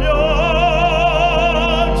the new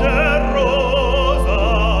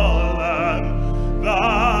Jerusalem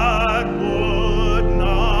that would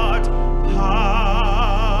not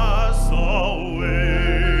pass away.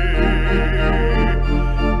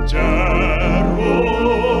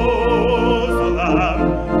 Jerusalem,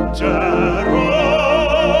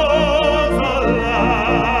 Jerusalem,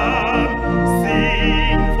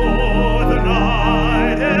 sing for the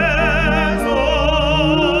night is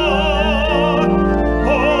o'er.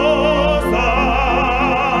 Hosanna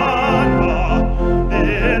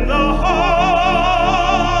in the highest,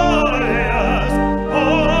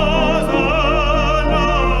 Hosanna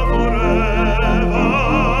forevermore.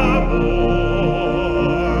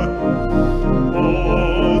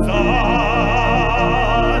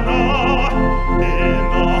 Hosanna in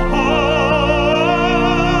the highest,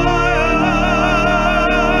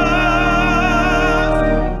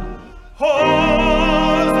 Hosanna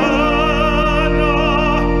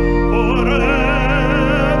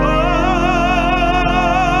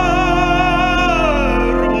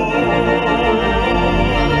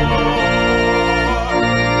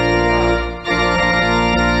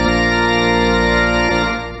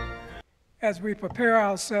As we prepare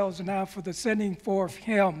ourselves now for the sending forth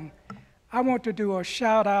hymn, I want to do a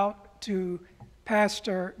shout out to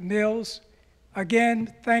Pastor Mills.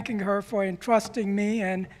 Again, thanking her for entrusting me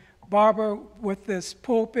and Barbara with this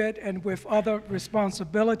pulpit and with other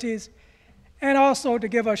responsibilities. And also to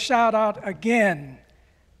give a shout out again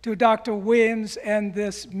to Dr. Williams and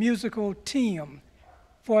this musical team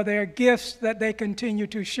for their gifts that they continue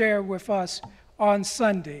to share with us on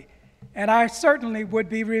Sunday. And I certainly would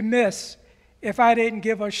be remiss if I didn't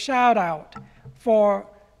give a shout out for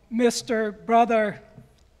Brother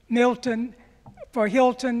Hilton,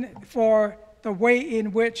 for the way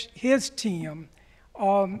in which his team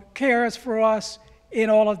cares for us in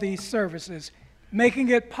all of these services, making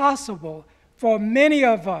it possible for many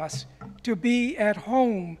of us to be at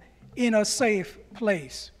home in a safe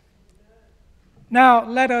place. Now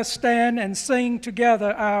let us stand and sing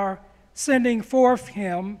together our sending forth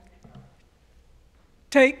hymn,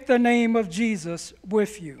 Take the Name of Jesus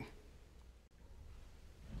with You.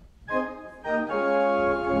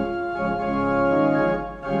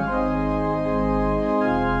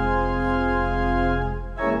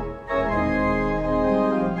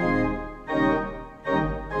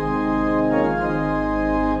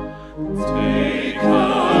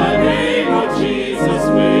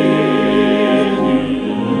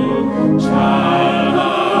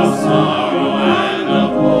 Sorrow and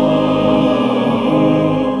of woe,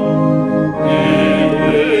 it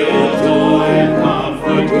will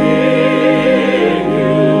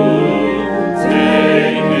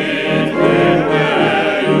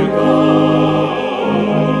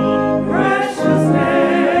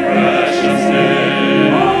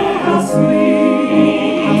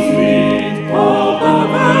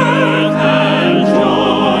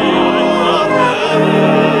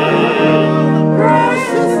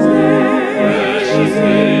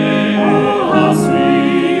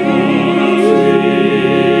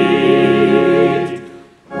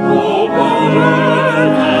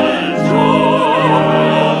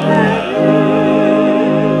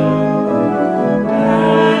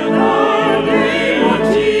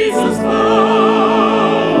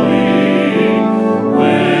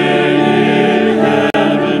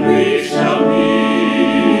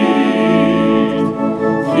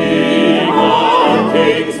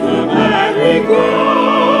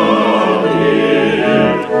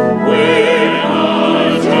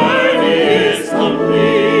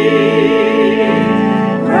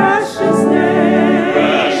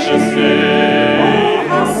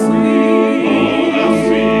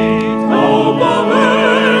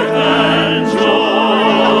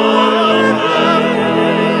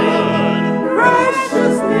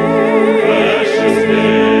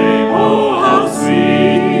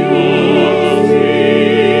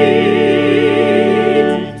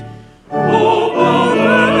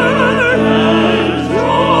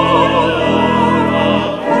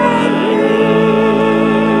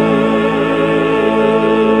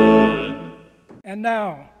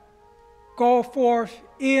go forth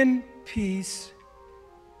in peace.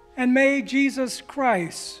 And may Jesus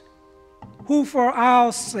Christ, who for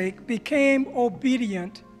our sake became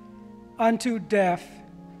obedient unto death,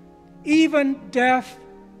 even death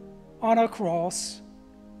on a cross,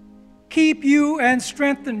 keep you and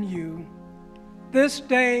strengthen you this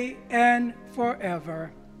day and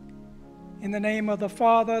forever. In the name of the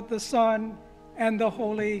Father, the Son, and the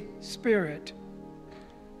Holy Spirit.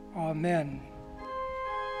 Amen.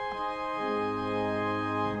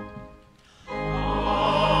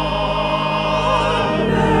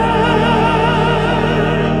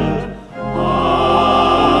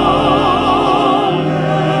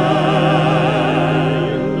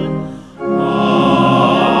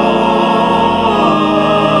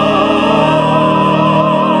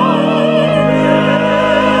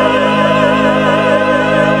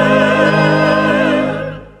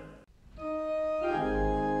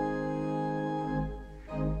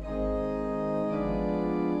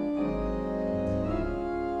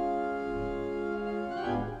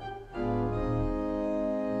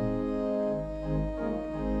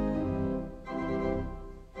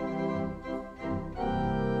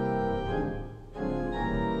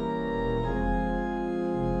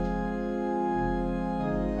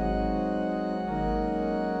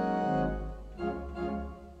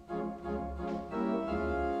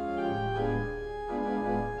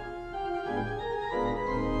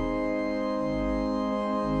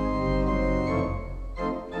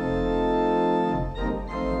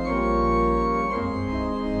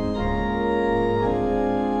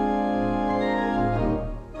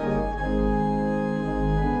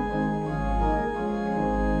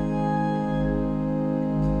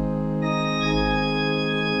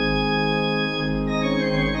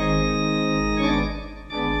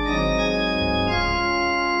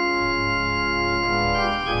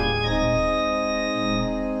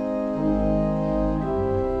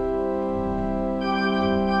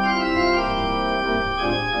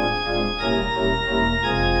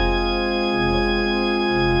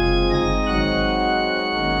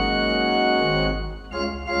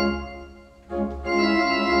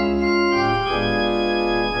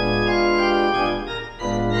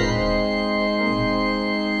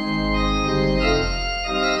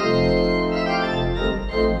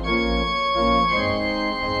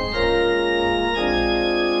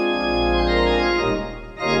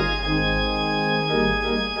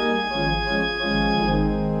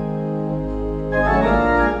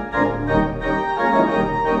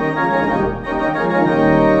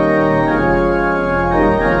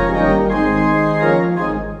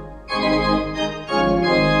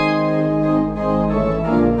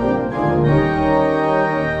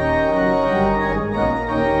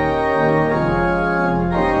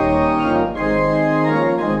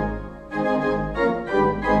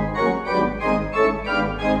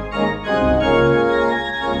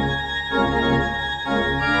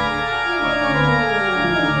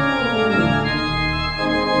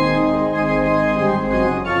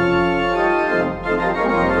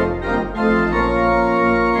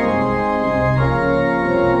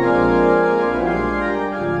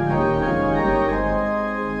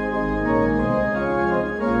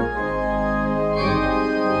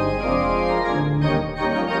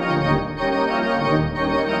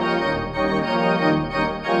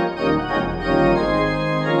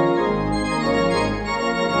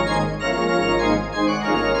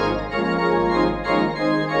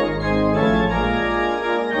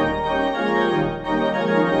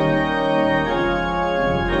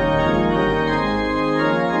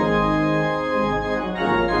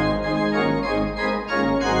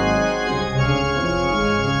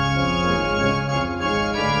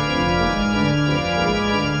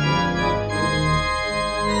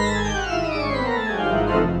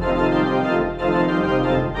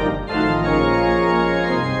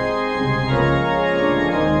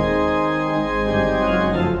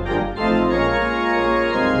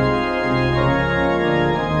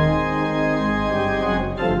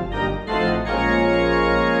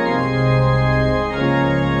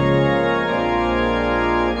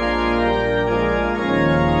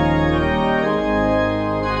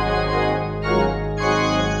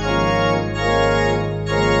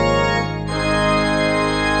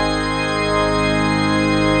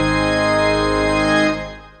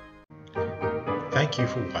 Thank you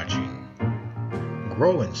for watching.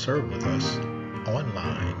 Grow and serve with us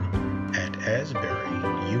online at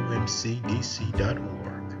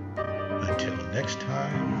asburyumcdc.org. Until next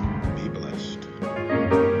time, be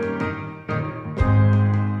blessed.